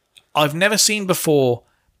 I've never seen before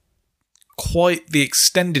quite the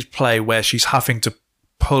extended play where she's having to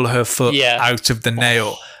pull her foot out of the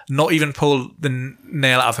nail. Not even pull the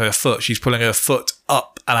nail out of her foot. She's pulling her foot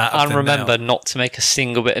up and out of the nail. And remember not to make a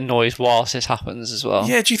single bit of noise whilst this happens as well.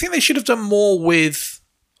 Yeah, do you think they should have done more with...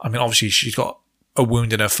 I mean, obviously she's got a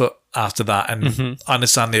wound in her foot after that, and I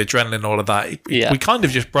understand the adrenaline and all of that. We kind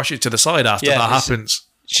of just brush it to the side after that happens.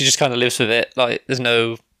 She just kind of lives with it. Like, there's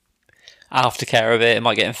no aftercare of it. It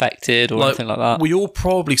might get infected or anything like that. We all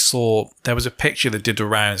probably saw... There was a picture that did the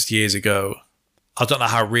rounds years ago. I don't know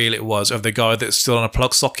how real it was, of the guy that's still on a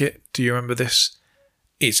plug socket. Do you remember this?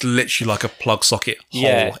 It's literally like a plug socket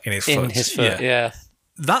hole in his foot. Yeah.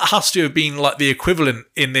 that has to have been like the equivalent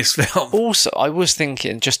in this film. Also, I was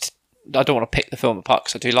thinking, I don't want to pick the film apart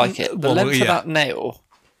because I do like it. The length of that nail,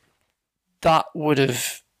 that would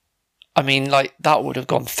have, that would have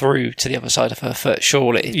gone through to the other side of her foot,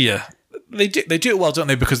 surely. Yeah. They do it well, don't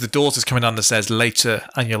they? Because the daughter's coming down the stairs later,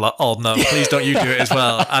 and you're like, "Oh no, please don't you do it as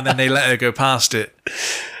well." And then they let her go past it.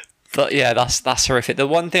 But yeah, that's horrific. The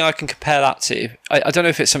one thing I can compare that to, I don't know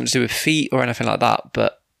if it's something to do with feet or anything like that,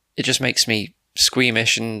 but it just makes me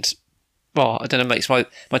squeamish and, well, I don't know, makes my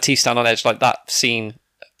teeth stand on edge. Like that scene,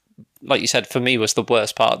 like you said, for me was the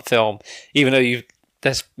worst part of the film. Even though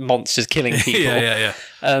there's monsters killing people. yeah.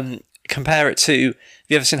 Compare it to, have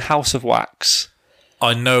you ever seen House of Wax?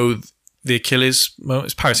 I know the Achilles moment.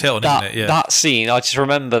 It's Paris Hilton, isn't it? Yeah. That scene, I just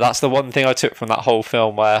remember that's the one thing I took from that whole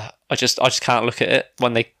film where I just can't look at it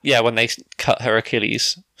when they cut her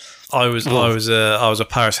Achilles. I was a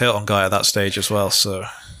Paris Hilton guy at that stage as well, so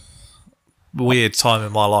weird time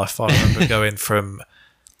in my life. I remember going from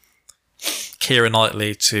Keira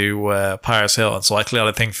Knightley to Paris Hilton, so I clearly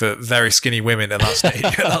had a thing for very skinny women at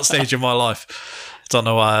that stage of my life. Don't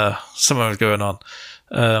know why something was going on.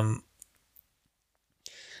 Then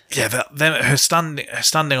her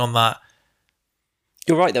standing on that.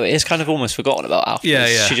 You're right, though. It is kind of almost forgotten about after.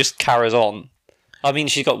 Yeah. She just carries on. I mean,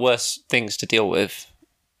 she's got worse things to deal with,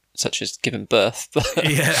 such as giving birth.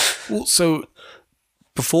 Yeah. Well, so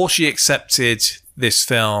before she accepted this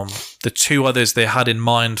film, the two others they had in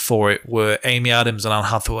mind for it were Amy Adams and Anne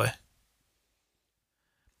Hathaway.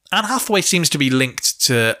 Anne Hathaway seems to be linked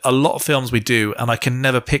to a lot of films we do, and I can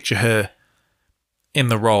never picture her in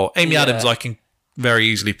the role. Amy Adams, I can very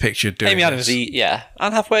easily picture doing Amy Adams,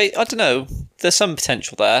 Anne Hathaway, I don't know. There's some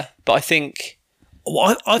potential there, but I think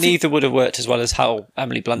neither would have worked as well as how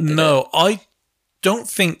Emily Blunt did. No, I don't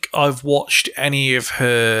think I've watched any of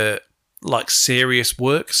her like serious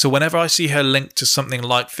work. So whenever I see her linked to something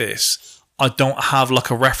like this, I don't have like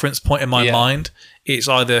a reference point in my mind. It's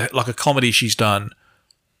either like a comedy she's done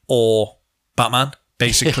or Batman,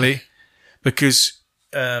 basically, because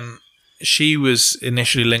she was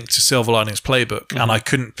initially linked to Silver Linings Playbook, and I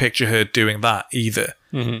couldn't picture her doing that either.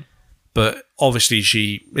 Mm-hmm. But obviously,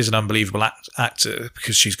 she is an unbelievable actor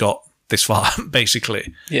because she's got this far,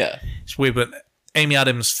 basically. Yeah, it's weird, but Amy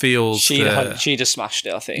Adams feels she just smashed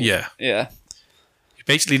it. I think. Yeah. You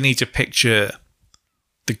basically need to picture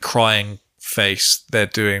the crying face they're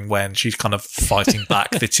doing when she's kind of fighting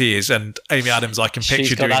back the tears, and Amy Adams, I can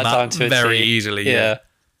picture doing that very easily. Yeah.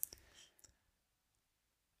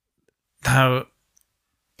 Now,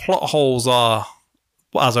 plot holes are,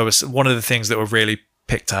 as I was, one of the things that were really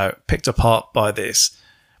picked apart by this.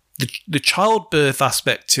 The childbirth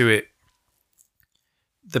aspect to it,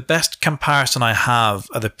 the best comparison I have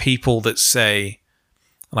are the people that say,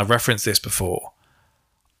 and I've referenced this before,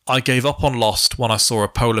 I gave up on Lost when I saw a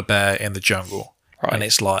polar bear in the jungle. Right. And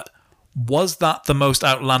it's like, was that the most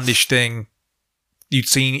outlandish thing you'd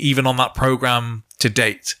seen even on that program to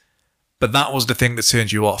date? But that was the thing that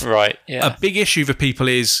turned you off. Right, yeah. A big issue for people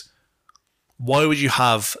is, why would you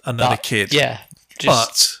have another kid? Yeah.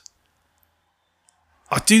 But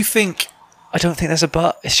I do think... I don't think there's a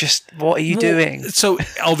but. It's just, what are you doing? So,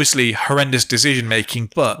 obviously, horrendous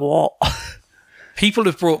decision-making, but... What? People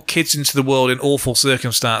have brought kids into the world in awful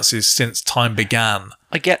circumstances since time began.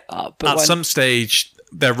 I get that, but at some stage,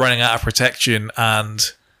 they're running out of protection, and...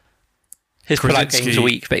 His pull-out game's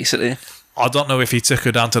weak, basically. I don't know if he took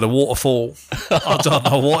her down to the waterfall. I don't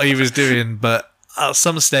know what he was doing, but at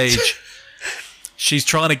some stage, she's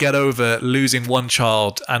trying to get over losing one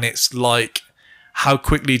child, and it's like, how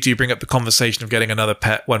quickly do you bring up the conversation of getting another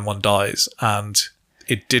pet when one dies? And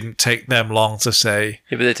it didn't take them long to say,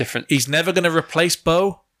 but the difference, he's never going to replace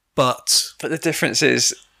Bo, but the difference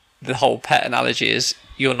is, the whole pet analogy is,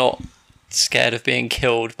 you're not scared of being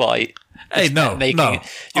killed by... Hey, no.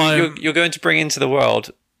 You're going to bring into the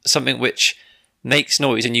world something which makes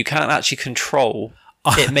noise, and you can't actually control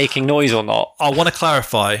it making noise or not. I want to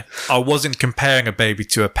clarify, I wasn't comparing a baby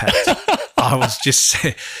to a pet. I was just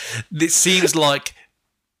saying, it seems like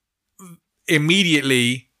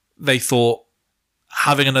immediately they thought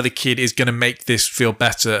having another kid is going to make this feel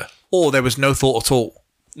better, or there was no thought at all.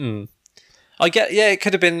 I get, it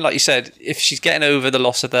could have been, like you said, if she's getting over the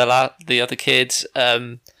loss of the other kids,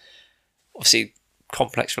 obviously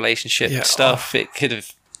complex relationship stuff, it could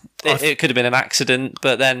have been an accident,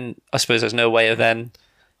 but then I suppose there's no way of then.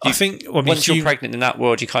 Once you're pregnant in that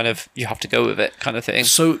world, you have to go with it, kind of thing.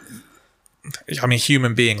 So, I mean,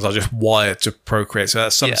 human beings are just wired to procreate. So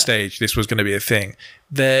at some stage, this was going to be a thing.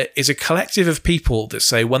 There is a collective of people that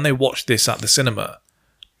say when they watched this at the cinema,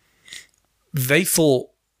 they thought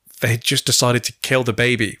they just decided to kill the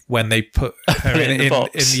baby when they put her in the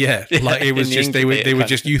box. Like it was In the just they were incubator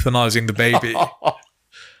just euthanizing the baby.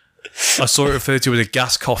 I saw it referred to as a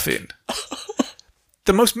gas coffin.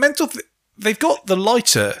 The most mental they've got the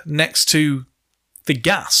lighter next to the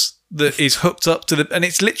gas that is hooked up to and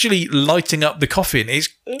it's literally lighting up the coffin. It's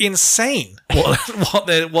insane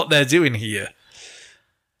what they're doing here.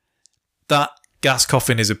 That gas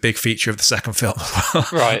coffin is a big feature of the second film.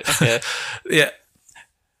 Right. Yeah. Yeah.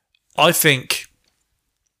 I think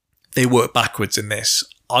they work backwards in this.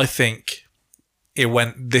 I think it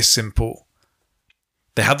went this simple.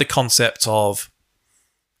 They had the concept of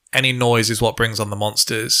any noise is what brings on the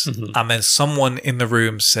monsters. Mm-hmm. And then someone in the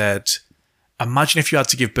room said, imagine if you had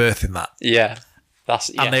to give birth in that. Yeah.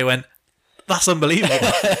 And they went, that's unbelievable.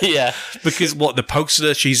 Yeah. Because the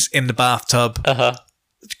poster, she's in the bathtub,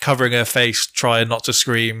 covering her face, trying not to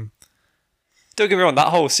scream. Don't get me wrong, that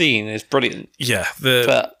whole scene is brilliant. Yeah.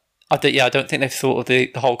 But I don't think they've thought of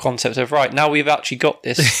the whole concept of, right, now we've actually got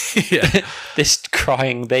this this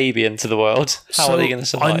crying baby into the world. How are they going to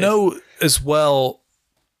survive? I know as well,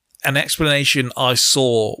 an explanation I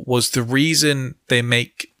saw was the reason they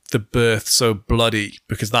make the birth so bloody,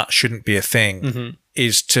 because that shouldn't be a thing,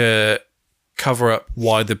 is to cover up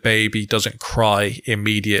why the baby doesn't cry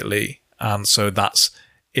immediately. And so that's,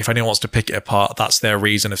 if anyone wants to pick it apart, that's their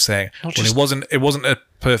reason of saying, it wasn't a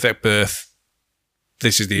perfect birth.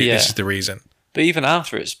 This is the reason. But even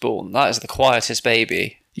after it's born, that is the quietest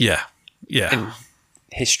baby. Yeah. In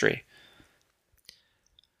history.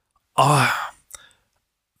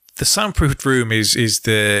 The soundproofed room is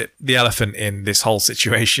the elephant in this whole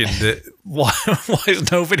situation. Why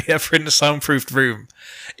is nobody ever in the soundproofed room?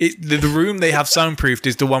 The room they have soundproofed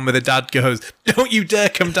is the one where the dad goes, "Don't you dare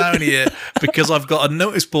come down here because I've got a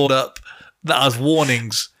notice board up that has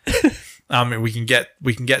warnings." I mean, we can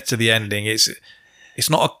get to the ending. It's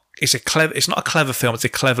not a clever film. It's a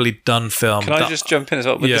cleverly done film. Can I just jump in as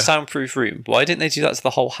well with the soundproof room? Why didn't they do that to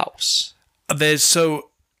the whole house?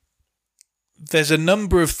 There's a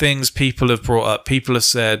number of things people have brought up. People have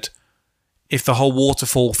said, if the whole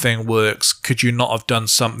waterfall thing works, could you not have done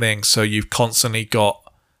something so you've constantly got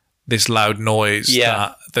this loud noise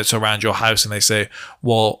that's around your house? And they say,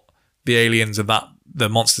 well, the aliens are the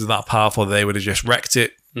monsters are that powerful, they would have just wrecked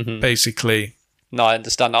it, basically. No, I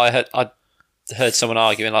understand. I heard someone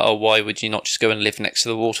arguing, like, oh, why would you not just go and live next to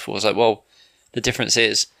the waterfall? I was like, well, the difference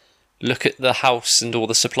is, look at the house and all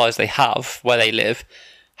the supplies they have where they live.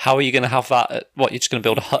 How are you going to have that? You're just going to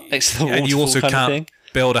build a hut next to the waterfall? And you also kind can't of thing?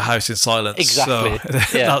 Build a house in silence. Exactly.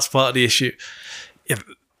 So that's part of the issue. Yeah,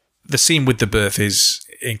 the scene with the birth is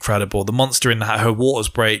incredible. The monster in her waters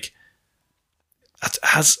break.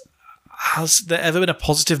 Has there ever been a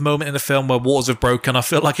positive moment in a film where waters have broken? I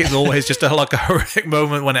feel like it's always just a horrific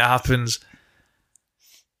moment when it happens.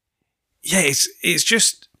 Yeah, it's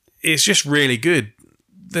just really good.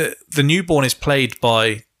 The newborn is played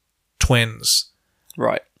by twins.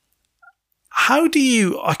 Right. How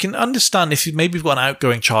do I can understand if maybe you've got an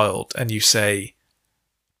outgoing child and you say,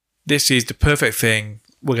 this is the perfect thing,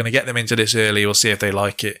 we're going to get them into this early, we'll see if they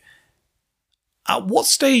like it. At what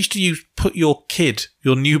stage do you put your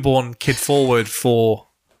newborn kid forward for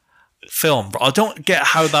film? I don't get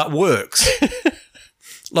how that works.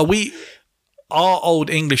 Our old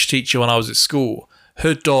English teacher when I was at school,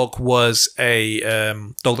 her dog was a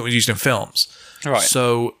dog that was used in films. Right.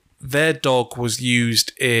 So their dog was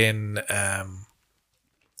used in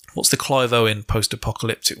what's the Clive Owen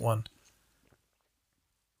post-apocalyptic one?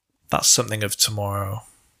 That's Something of Tomorrow.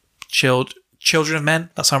 Children of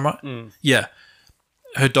Men. That sound right? Mm. Yeah.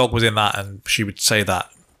 Her dog was in that, and she would say that,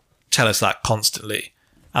 tell us that constantly.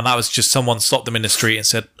 And that was just someone stopped them in the street and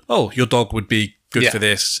said, "Oh, your dog would be good for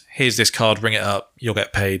this. Here's this card. Bring it up. You'll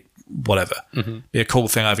get paid. Whatever." Mm-hmm. Be a cool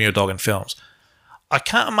thing having your dog in films. I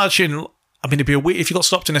can't imagine. I mean, it'd be a weird if you got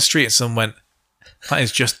stopped in the street and someone went, "That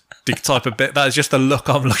is just the type of bit. That is just the look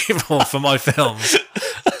I'm looking for my films.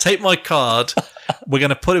 Take my card. We're going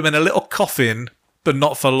to put him in a little coffin, but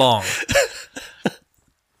not for long."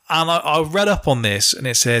 And I read up on this, and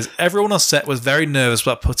it says everyone on set was very nervous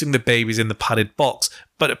about putting the babies in the padded box,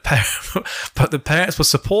 but the parents were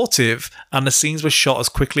supportive, and the scenes were shot as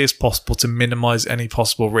quickly as possible to minimize any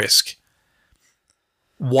possible risk.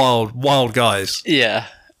 Wild guys. Yeah,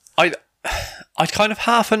 I kind of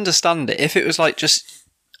half understand it if it was like just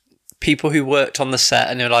people who worked on the set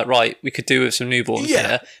and they're like, right, we could do with some newborns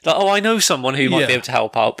here. Like, oh, I know someone who might be able to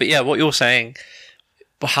help out. But yeah, what you're saying.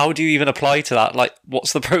 But how do you even apply to that? Like,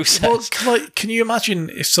 what's the process? Well, can you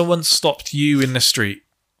imagine if someone stopped you in the street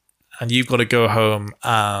and you've got to go home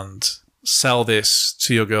and sell this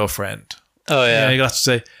to your girlfriend? Oh, yeah. You got to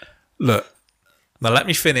say, look, Now let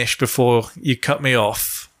me finish before you cut me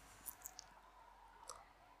off.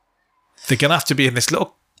 They're going to have to be in this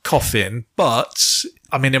little coffin, but,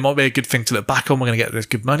 I mean, it might be a good thing to look back on. We're going to get this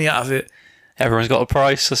good money out of it. Everyone's got a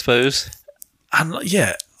price, I suppose. And,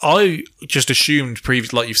 yeah, I just assumed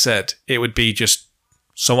previously, like you've said, it would be just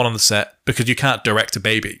someone on the set, because you can't direct a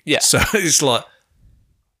baby. Yeah. So it's like,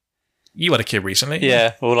 you had a kid recently.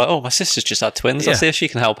 Yeah. Or like, oh, my sister's just had twins. Yeah. I'll see if she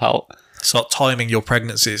can help out. Start timing your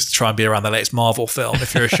pregnancies to try and be around the latest Marvel film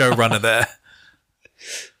if you're a showrunner there.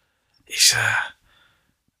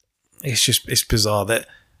 It's bizarre that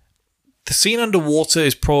the scene underwater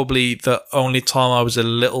is probably the only time I was a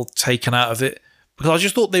little taken out of it, because I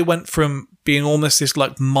just thought they went from being almost this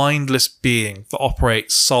like mindless being that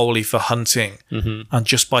operates solely for hunting and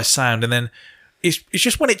just by sound, and then it's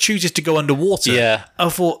just when it chooses to go underwater. Yeah. I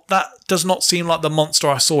thought that does not seem like the monster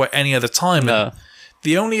I saw at any other time. No. And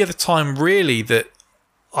the only other time really that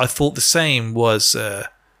I thought the same was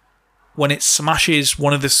when it smashes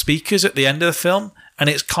one of the speakers at the end of the film, and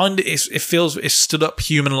it's kind of it feels it's stood up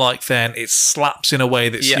human-like. Then it slaps in a way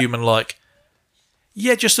that's human-like.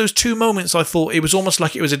 Yeah, just those two moments. I thought it was almost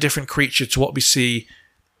like it was a different creature to what we see.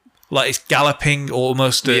 Like it's galloping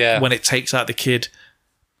almost when it takes out the kid.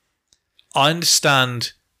 I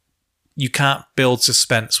understand you can't build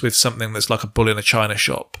suspense with something that's like a bull in a china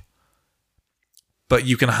shop. But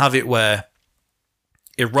you can have it where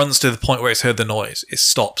it runs to the point where it's heard the noise, it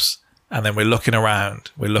stops, and then we're looking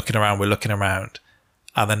around, and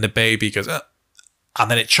then the baby goes, and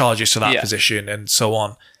then it charges to that position, and so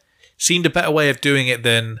on. Seemed a better way of doing it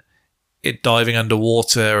than it diving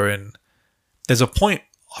underwater. And there's a point,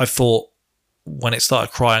 I thought, when it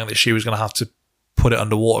started crying that she was going to have to put it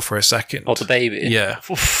underwater for a second. Oh, the baby? Yeah.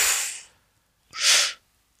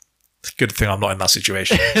 Good thing I'm not in that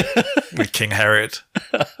situation with King Herod.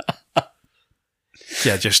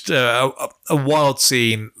 Yeah, just a wild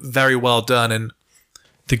scene, very well done. And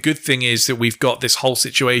the good thing is that we've got this whole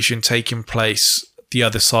situation taking place the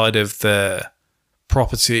other side of the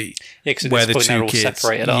property, where the two kids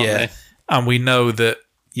separated, aren't they? And we know that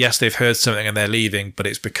yes, they've heard something and they're leaving, but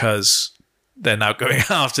it's because they're now going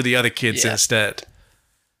after the other kids instead.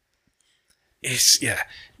 It's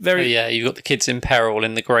very. Yeah, you've got the kids in peril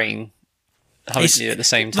in the grain, haven't you, at the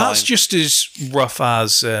same time? That's just as rough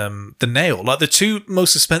as the nail. Like the two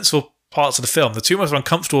most suspenseful parts of the film, the two most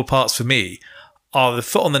uncomfortable parts for me are the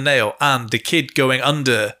foot on the nail and the kid going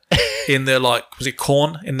under in the, like, was it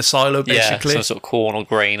corn in the silo, basically? Yeah, some sort of corn or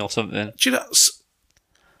grain or something. Do you know,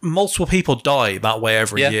 multiple people die that way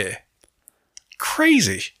every year.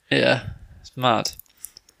 Crazy. Yeah, it's mad.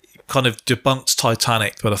 Kind of debunks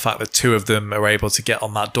Titanic by the fact that two of them are able to get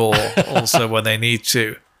on that door also when they need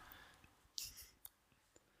to.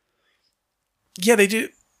 Yeah, they do.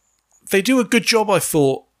 They do a good job, I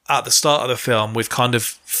thought, at the start of the film with kind of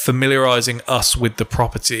familiarising us with the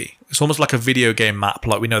property. It's almost like a video game map.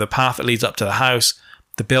 Like we know the path that leads up to the house,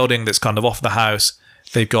 the building that's kind of off the house.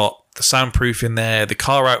 They've got the soundproof in there, the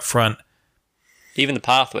car out front. Even the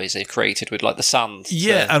pathways they've created with like the sand.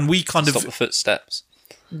 Yeah, and we kind of stop the footsteps.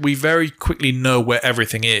 We very quickly know where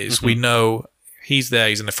everything is. Mm-hmm. We know he's there,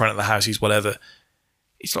 he's in the front of the house, he's whatever.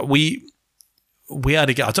 It's like we had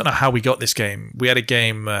a game. I don't know how we got this game. We had a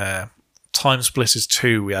game, Time Splitters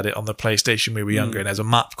 2. We had it on the PlayStation when we were younger, and there's a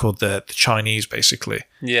map called the Chinese, basically.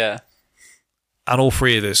 Yeah. And all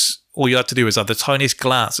three of us, all you had to do was have the tiniest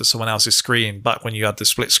glance at someone else's screen back when you had the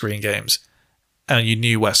split screen games, and you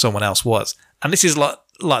knew where someone else was. And this is like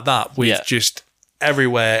that with just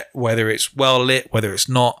everywhere, whether it's well lit, whether it's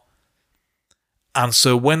not. And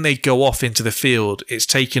so when they go off into the field, it's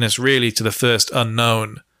taking us really to the first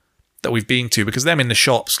unknown that we've been to, because them in the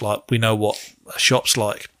shops, like we know what a shop's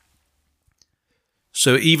like.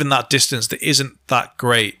 So even that distance that isn't that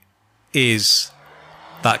great is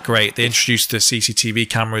that great. They introduced the CCTV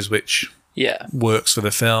cameras, which works for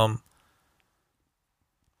the film.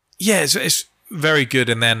 Yeah, it's very good.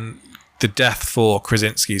 And then the death for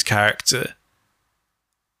Krasinski's character,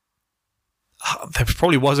 there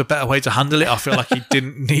probably was a better way to handle it. I feel like he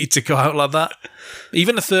didn't need to go out like that.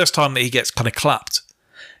 Even the first time that he gets kind of clapped,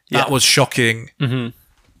 that was shocking. Mm-hmm.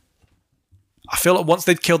 I feel like once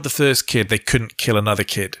they'd killed the first kid, they couldn't kill another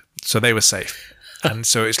kid, so they were safe. And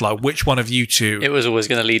so it's like, which one of you two? It was always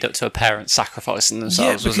going to lead up to a parent sacrificing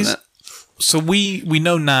themselves, wasn't it? So we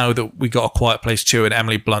know now that we got A Quiet Place 2 and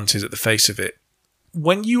Emily Blunt is at the face of it.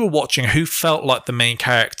 When you were watching, who felt like the main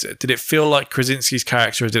character? Did it feel like Krasinski's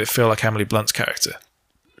character, or did it feel like Emily Blunt's character?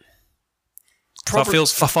 That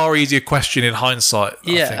feels a far easier question in hindsight.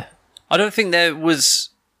 Yeah. I don't think there was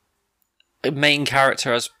a main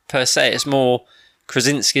character as per se. It's more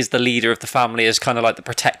Krasinski's the leader of the family, as kind of like the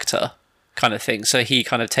protector kind of thing. So he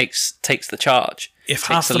kind of takes the charge. If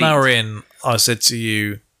half an hour in, I said to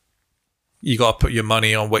you, you got to put your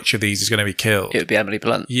money on which of these is going to be killed, it would be Emily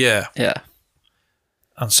Blunt. Yeah.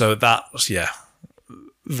 And so that was,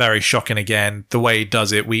 very shocking again. The way he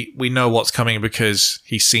does it, we know what's coming because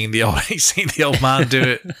he's seen the old man do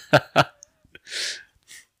it.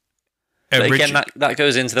 But again, that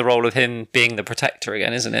goes into the role of him being the protector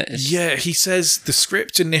again, isn't it? Yeah, he says the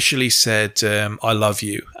script initially said, I love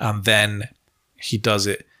you, and then he does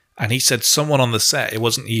it. And he said someone on the set, it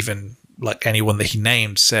wasn't even like anyone that he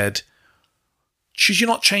named, said, should you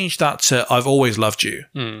not change that to I've always loved you?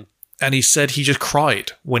 And he said he just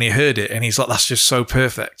cried when he heard it, and he's like, that's just so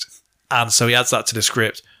perfect. And so he adds that to the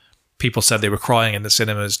script. People said they were crying in the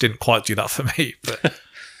cinemas, didn't quite do that for me. But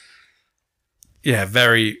yeah,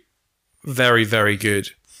 very, very, very good.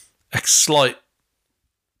 A slight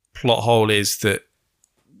plot hole is that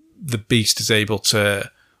the beast is able to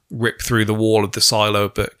rip through the wall of the silo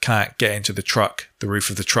but can't get into the truck, the roof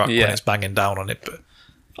of the truck, when it's banging down on it. But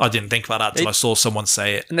I didn't think about that until I saw someone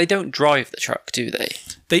say it. And they don't drive the truck, do they?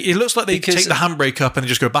 It looks like they take the handbrake up and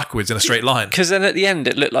just go backwards in a straight line. Because then at the end,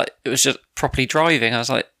 it looked like it was just properly driving. I was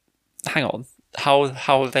like, hang on, how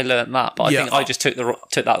have they learnt that? But I think I just took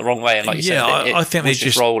that the wrong way. And like you said, I think they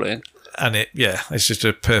just rolling. And it's just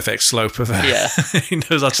a perfect slope of it. Yeah. He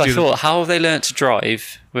knows how to do thought, how have they learnt to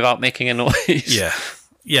drive without making a noise? Yeah.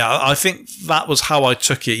 Yeah, I think that was how I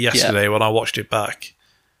took it yesterday when I watched it back.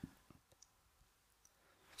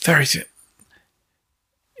 It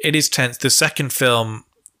is tense. The second film,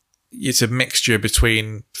 it's a mixture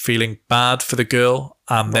between feeling bad for the girl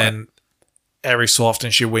and then every so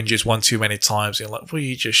often she whinges one too many times. You're like, will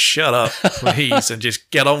you just shut up, please, and just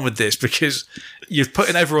get on with this because you're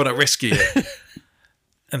putting everyone at risk here.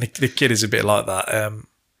 And the kid is a bit like that.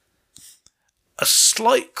 A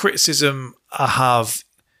slight criticism I have,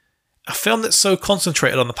 a film that's so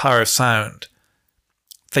concentrated on the power of sound,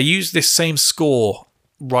 they use this same score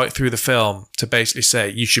right through the film to basically say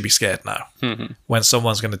you should be scared now when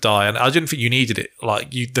someone's going to die. And I didn't think you needed it.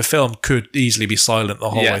 Like the film could easily be silent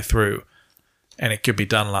the whole way through, and it could be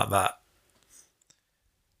done like that.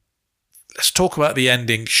 Let's talk about the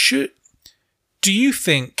ending. Do you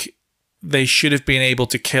think they should have been able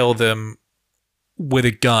to kill them with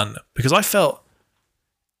a gun? Because I felt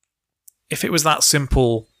if it was that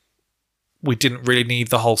simple, we didn't really need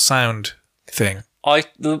the whole sound thing.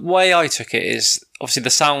 The way I took it is, obviously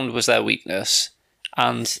the sound was their weakness,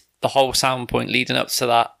 and the whole sound point leading up to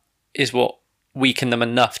that is what weakened them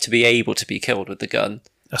enough to be able to be killed with the gun.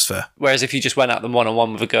 That's fair. Whereas if you just went at them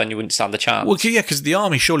one-on-one with a gun, you wouldn't stand a chance. Well, yeah, because the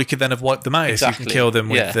army surely could then have wiped them out if you can kill them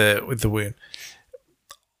with the wound.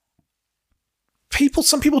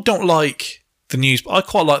 Some people don't like the news. I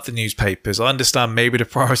quite like the newspapers. I understand maybe the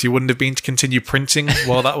priority wouldn't have been to continue printing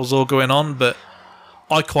while that was all going on, but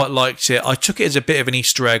I quite liked it. I took it as a bit of an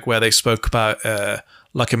Easter egg where they spoke about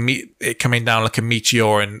it coming down like a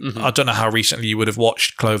meteor, and I don't know how recently you would have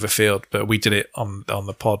watched Cloverfield, but we did it on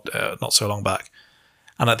the pod not so long back.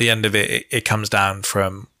 And at the end of it, it comes down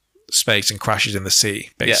from space and crashes in the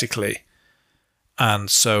sea, basically. Yeah.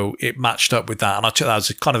 And so it matched up with that, and I took that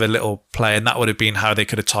as kind of a little play, and that would have been how they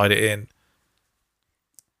could have tied it in.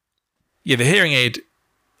 Yeah, the hearing aid,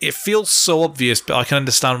 it feels so obvious, but I can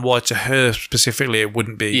understand why to her specifically it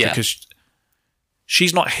wouldn't be, because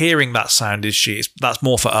she's not hearing that sound, is she? That's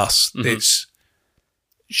more for us. It's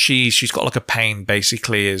she's got like a pain,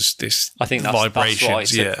 basically, is this vibrations. That's what I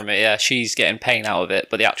took from it. Yeah, she's getting pain out of it,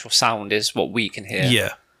 but the actual sound is what we can hear.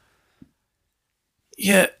 Yeah.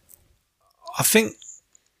 Yeah, I think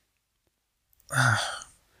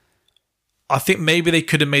maybe they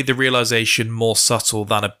could have made the realization more subtle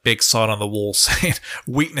than a big sign on the wall saying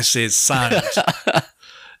weaknesses, sound.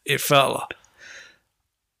 It felt like,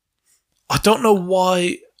 I don't know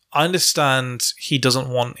why. I understand he doesn't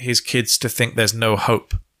want his kids to think there's no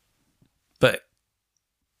hope, but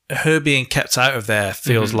her being kept out of there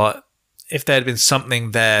feels like if there had been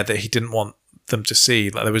something there that he didn't want them to see,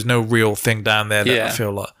 like there was no real thing down there that I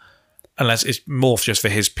feel like, unless it's more just for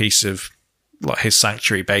his piece of, like, his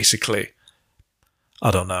sanctuary, basically.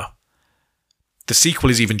 I don't know. The sequel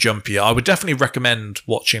is even jumpier. I would definitely recommend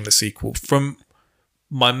watching the sequel. From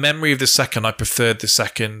my memory of the second, I preferred the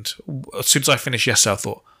second. As soon as I finished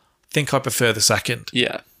yesterday, I think I prefer the second.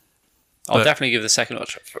 Yeah. I'll definitely give the second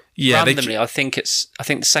watch. Yeah, randomly, I think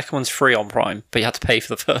the second one's free on Prime, but you had to pay for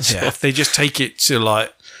the first one. They just take it to,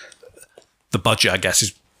 like, the budget, I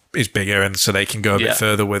guess, is bigger, and so they can go a bit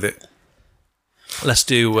further with it.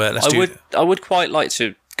 I would quite like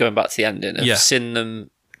to, going back to the ending, have seen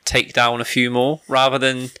them take down a few more, rather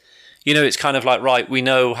than, it's kind of like, right, we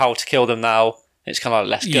know how to kill them now. It's kind of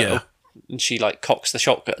like, let's go. and she like cocks the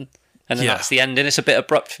shotgun, and then Yeah. that's the ending. It's a bit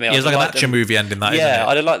abrupt for me. Yeah, it's like an action movie ending, that, Yeah, isn't it?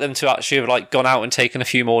 I'd have liked them to actually have like gone out and taken a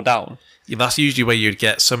few more down. Yeah, that's usually where you'd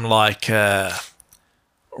get some like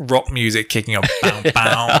rock music kicking up, bow,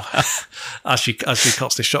 bow, as she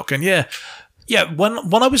cocks the shotgun. Yeah.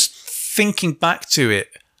 When I was thinking back to it,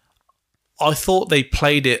 I thought they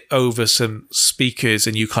played it over some speakers,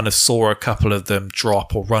 and you kind of saw a couple of them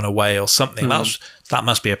drop or run away or something. That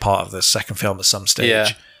must be a part of the second film at some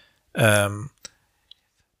stage. Yeah.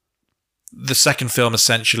 The second film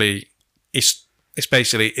essentially it's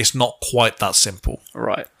not quite that simple.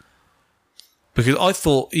 Right. Because I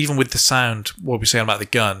thought, even with the sound, what we're saying about the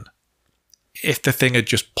gun, if the thing had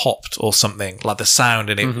just popped or something, like the sound,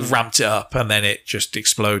 and it ramped it up, and then it just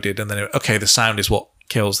exploded, and then, the sound is what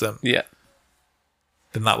kills them, Yeah.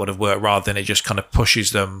 then that would have worked, rather than it just kind of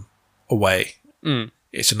pushes them away.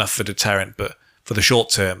 It's enough for deterrent, but for the short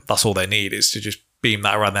term, that's all they need, is to just beam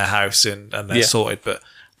that around their house and they're sorted, but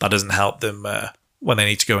that doesn't help them when they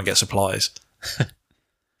need to go and get supplies.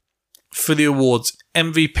 For the awards,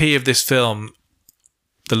 MVP of this film,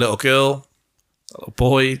 the little girl, the little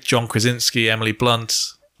boy, John Krasinski, Emily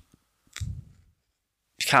Blunt.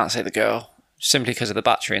 You can't say the girl, simply because of the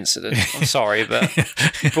battery incident. I'm sorry, but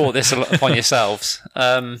you brought this upon yourselves.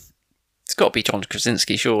 It's got to be John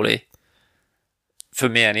Krasinski, surely. For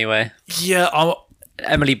me, anyway. Yeah,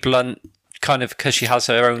 Emily Blunt, kind of because she has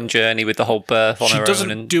her own journey with the whole birth on her own. She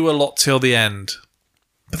doesn't do a lot till the end.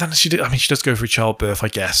 But then she does go through childbirth, I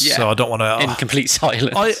guess. Yeah. So I don't want to... In complete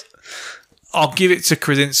silence. I'll give it to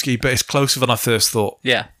Krasinski, but it's closer than I first thought.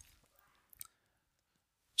 Yeah.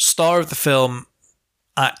 Star of the film,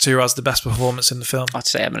 actor who has the best performance in the film. I'd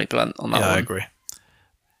say Emily Blunt on that one. Yeah, I agree.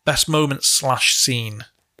 Best moment / scene.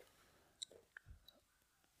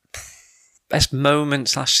 Best moment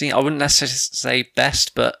 / scene. I wouldn't necessarily say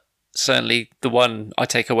best, but certainly the one I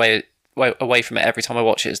take away from it every time I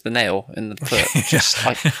watch it is the nail in the foot.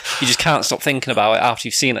 You just can't stop thinking about it after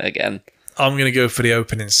you've seen it again. I'm going to go for the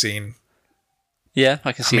opening scene. Yeah,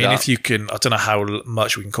 I can see that. If you can, I don't know how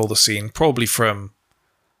much we can call the scene. Probably from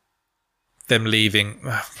them leaving,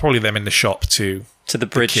 probably them in the shop to the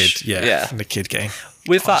bridge. The kid, and the kid getting...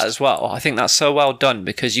 With that as well, I think that's so well done,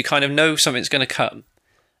 because you kind of know something's going to come,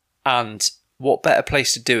 and what better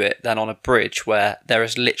place to do it than on a bridge where there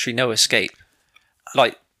is literally no escape.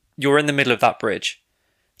 Like, you're in the middle of that bridge.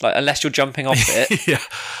 Like, unless you're jumping off it... Yeah.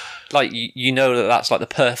 Like, you know that's like the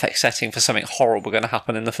perfect setting for something horrible going to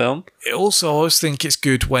happen in the film. I always think it's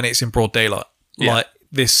good when it's in broad daylight. Yeah. Like,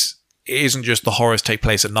 this, it isn't just the horrors take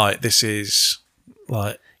place at night. This is,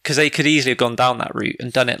 like... Because they could easily have gone down that route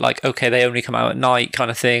and done it like, okay, they only come out at night kind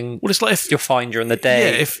of thing. Well, it's like if... You're fine during the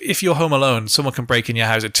day. Yeah, if you're home alone, someone can break in your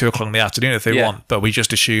house at 2 o'clock in the afternoon if they want, but we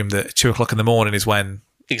just assume that 2 o'clock in the morning is when...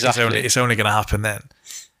 Exactly. It's only going to happen then.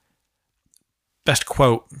 Best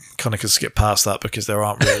quote, kind of could skip past that because there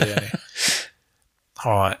aren't really any.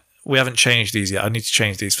 All right. We haven't changed these yet. I need to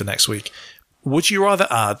change these for next week. Would you rather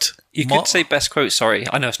add... You could say best quote, sorry.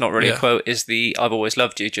 I know it's not really a quote, is the I've always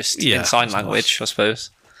loved you, just in sign language, I suppose.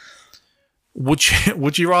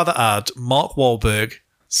 Would you rather add Mark Wahlberg,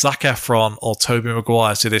 Zac Efron, or Tobey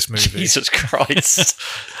Maguire to this movie? Jesus Christ.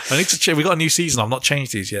 I need to check. We've got a new season. I've not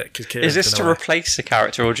changed these yet. Is this to replace the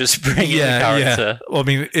character or just bring in the character? Yeah. Well, I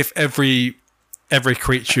mean, if every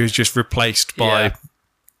creature is just replaced by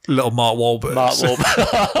little Mark Wahlberg. Mark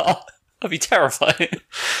Wahlberg. That'd be terrifying.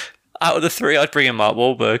 Out of the three, I'd bring in Mark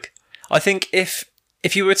Wahlberg. I think if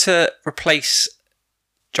you were to replace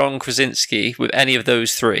John Krasinski with any of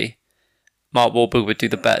those three, Mark Wahlberg would do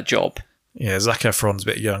the better job. Yeah, Zac Efron's a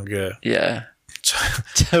bit younger. Yeah.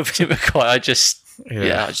 Tobey Maguire, I just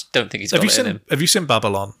don't think he's got it in him. Have you seen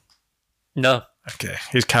Babylon? No. Okay,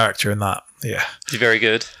 his character in that, He's very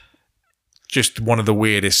good. Just one of the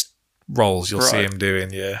weirdest roles you'll see him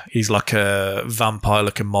doing, He's like a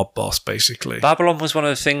vampire-looking mob boss, basically. Babylon was one of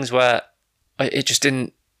the things where it just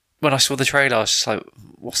didn't... When I saw the trailer, I was just like,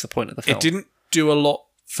 what's the point of the film? It didn't do a lot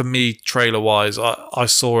for me, trailer-wise. I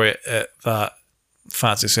saw it at that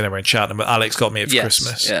fancy cinema in Cheltenham, but Alex got me it for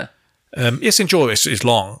Christmas. Yeah. It's enjoyable. It's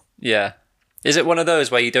long. Yeah. Is it one of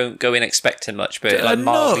those where you don't go in expecting much, but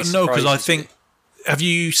no, because I think... Have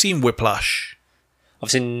you seen Whiplash?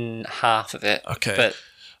 I've seen half of it. Okay. But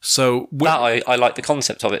so that I like the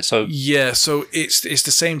concept of it. So yeah, so it's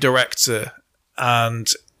the same director,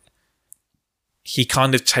 and he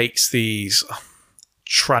kind of takes these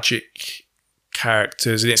tragic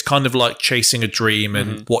characters, and it's kind of like chasing a dream,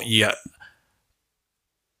 and what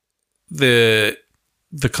the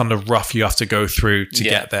kind of rough you have to go through to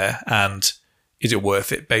get there, and is it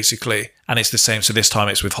worth it, basically? And it's the same. So this time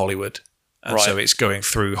it's with Hollywood. And so it's going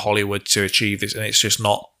through Hollywood to achieve this, and it's just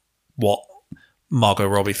not what Margot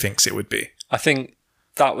Robbie thinks it would be. I think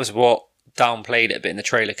that was what downplayed it a bit in the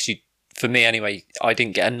trailer, because for me anyway, I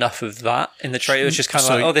didn't get enough of that in the trailer. It was just kind of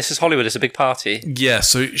like, oh, this is Hollywood, it's a big party. Yeah,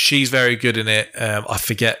 so she's very good in it. I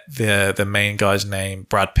forget the main guy's name.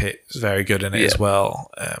 Brad Pitt is very good in it as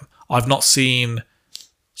well. I've not seen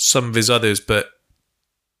some of his others, but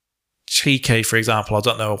TK, for example, I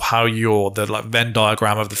don't know how the Venn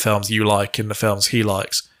diagram of the films you like and the films he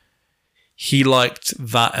likes. He liked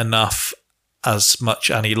that enough as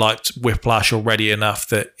much, and he liked Whiplash already enough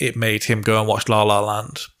that it made him go and watch La La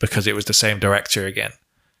Land because it was the same director again.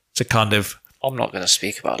 To kind of, I'm not going to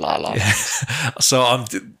speak about La La Land. I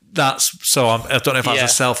don't know if that's a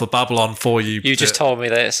sell for Babylon for you. You just told me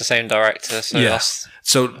that it's the same director.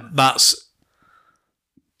 So that's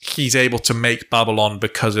he's able to make Babylon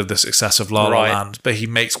because of the success of La La Land, but he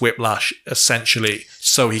makes Whiplash essentially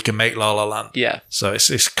so he can make La La Land. Yeah. So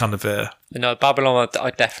it's kind of a... No, Babylon,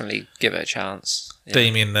 I'd definitely give it a chance. Yeah.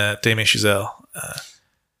 Damien Chazelle.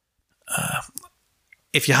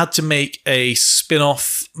 If you had to make a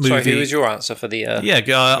spin-off movie... Sorry, who was your answer for the... Yeah,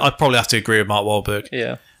 I'd probably have to agree with Mark Wahlberg.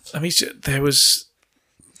 Yeah. I mean, there was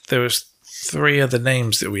 3 other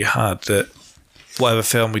names that we had that whatever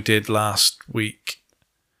film we did last week...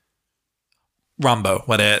 Rambo,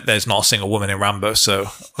 where there's not a single woman in Rambo, so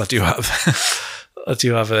I do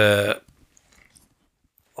have a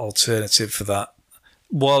alternative for that.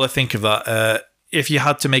 While I think of that, if you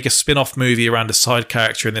had to make a spin-off movie around a side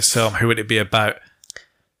character in this film, who would it be about?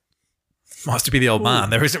 Might have to be the old man.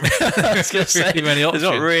 There isn't really many options. There's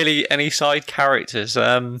not really any side characters.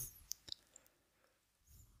 I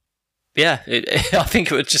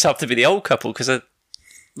think it would just have to be the old couple, because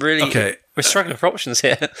we're struggling for options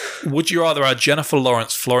here. Would you rather add Jennifer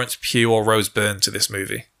Lawrence, Florence Pugh, or Rose Byrne to this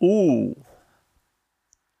movie? Ooh.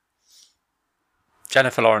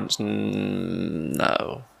 Jennifer Lawrence,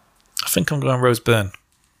 no. I think I'm going Rose Byrne.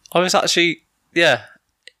 I was actually, to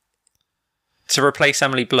replace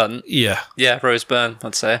Emily Blunt. Yeah. Yeah, Rose Byrne,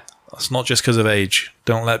 I'd say. That's not just because of age.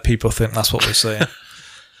 Don't let people think that's what we're saying.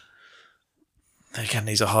 Again,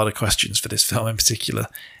 these are harder questions for this film in particular.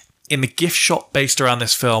 In the gift shop based around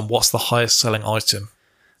this film, what's the highest selling item?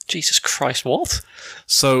 Jesus Christ, what?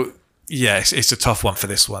 So, yeah, it's a tough one for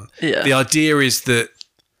this one. Yeah. The idea is that,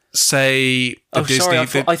 say, Disney... Sorry,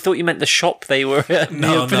 I thought you meant the shop they were at.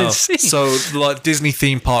 No. So, like, Disney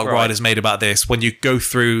theme park ride is made about this. When you go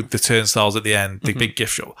through the turnstiles at the end, the big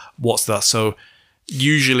gift shop, what's that? So,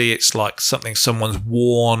 usually it's like something someone's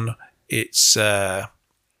worn. It's... the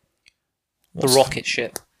rocket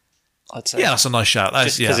ship, I'd say. Yeah, that's a nice shout.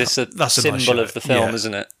 That's, just because it's a symbol of the film,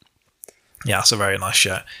 isn't it? Yeah, that's a very nice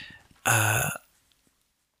shout.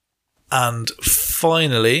 And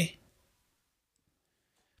finally,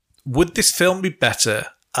 would this film be better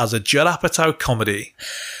as a Judd Apatow comedy,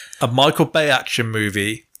 a Michael Bay action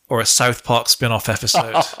movie, or a South Park spin-off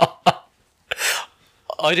episode?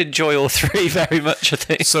 I'd enjoy all 3 very much, I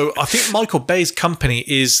think. So I think Michael Bay's company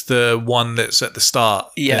is the one that's at the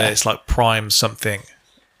start. Yeah. It's like Prime something.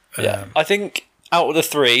 Yeah. I think out of the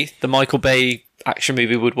 3, the Michael Bay action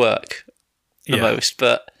movie would work the most,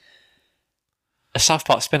 but a South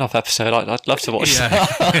Park spin-off episode, I'd love to watch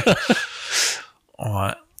that. All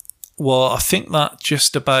right. Well, I think that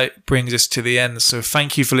just about brings us to the end. So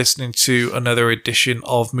thank you for listening to another edition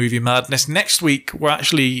of Movie Madness. Next week, we're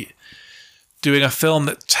actually doing a film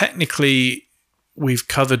that technically we've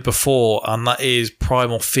covered before, and that is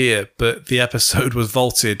Primal Fear, but the episode was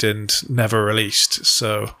vaulted and never released.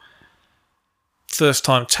 So first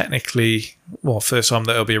time that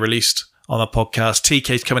it'll be released on the podcast.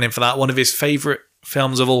 TK's coming in for that, one of his favourite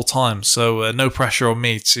films of all time. So no pressure on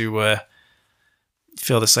me to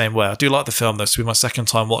feel the same way. I do like the film though. This will be my second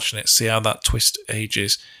time watching it. See how that twist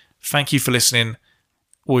ages. Thank you for listening.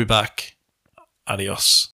 We'll be back. Adios.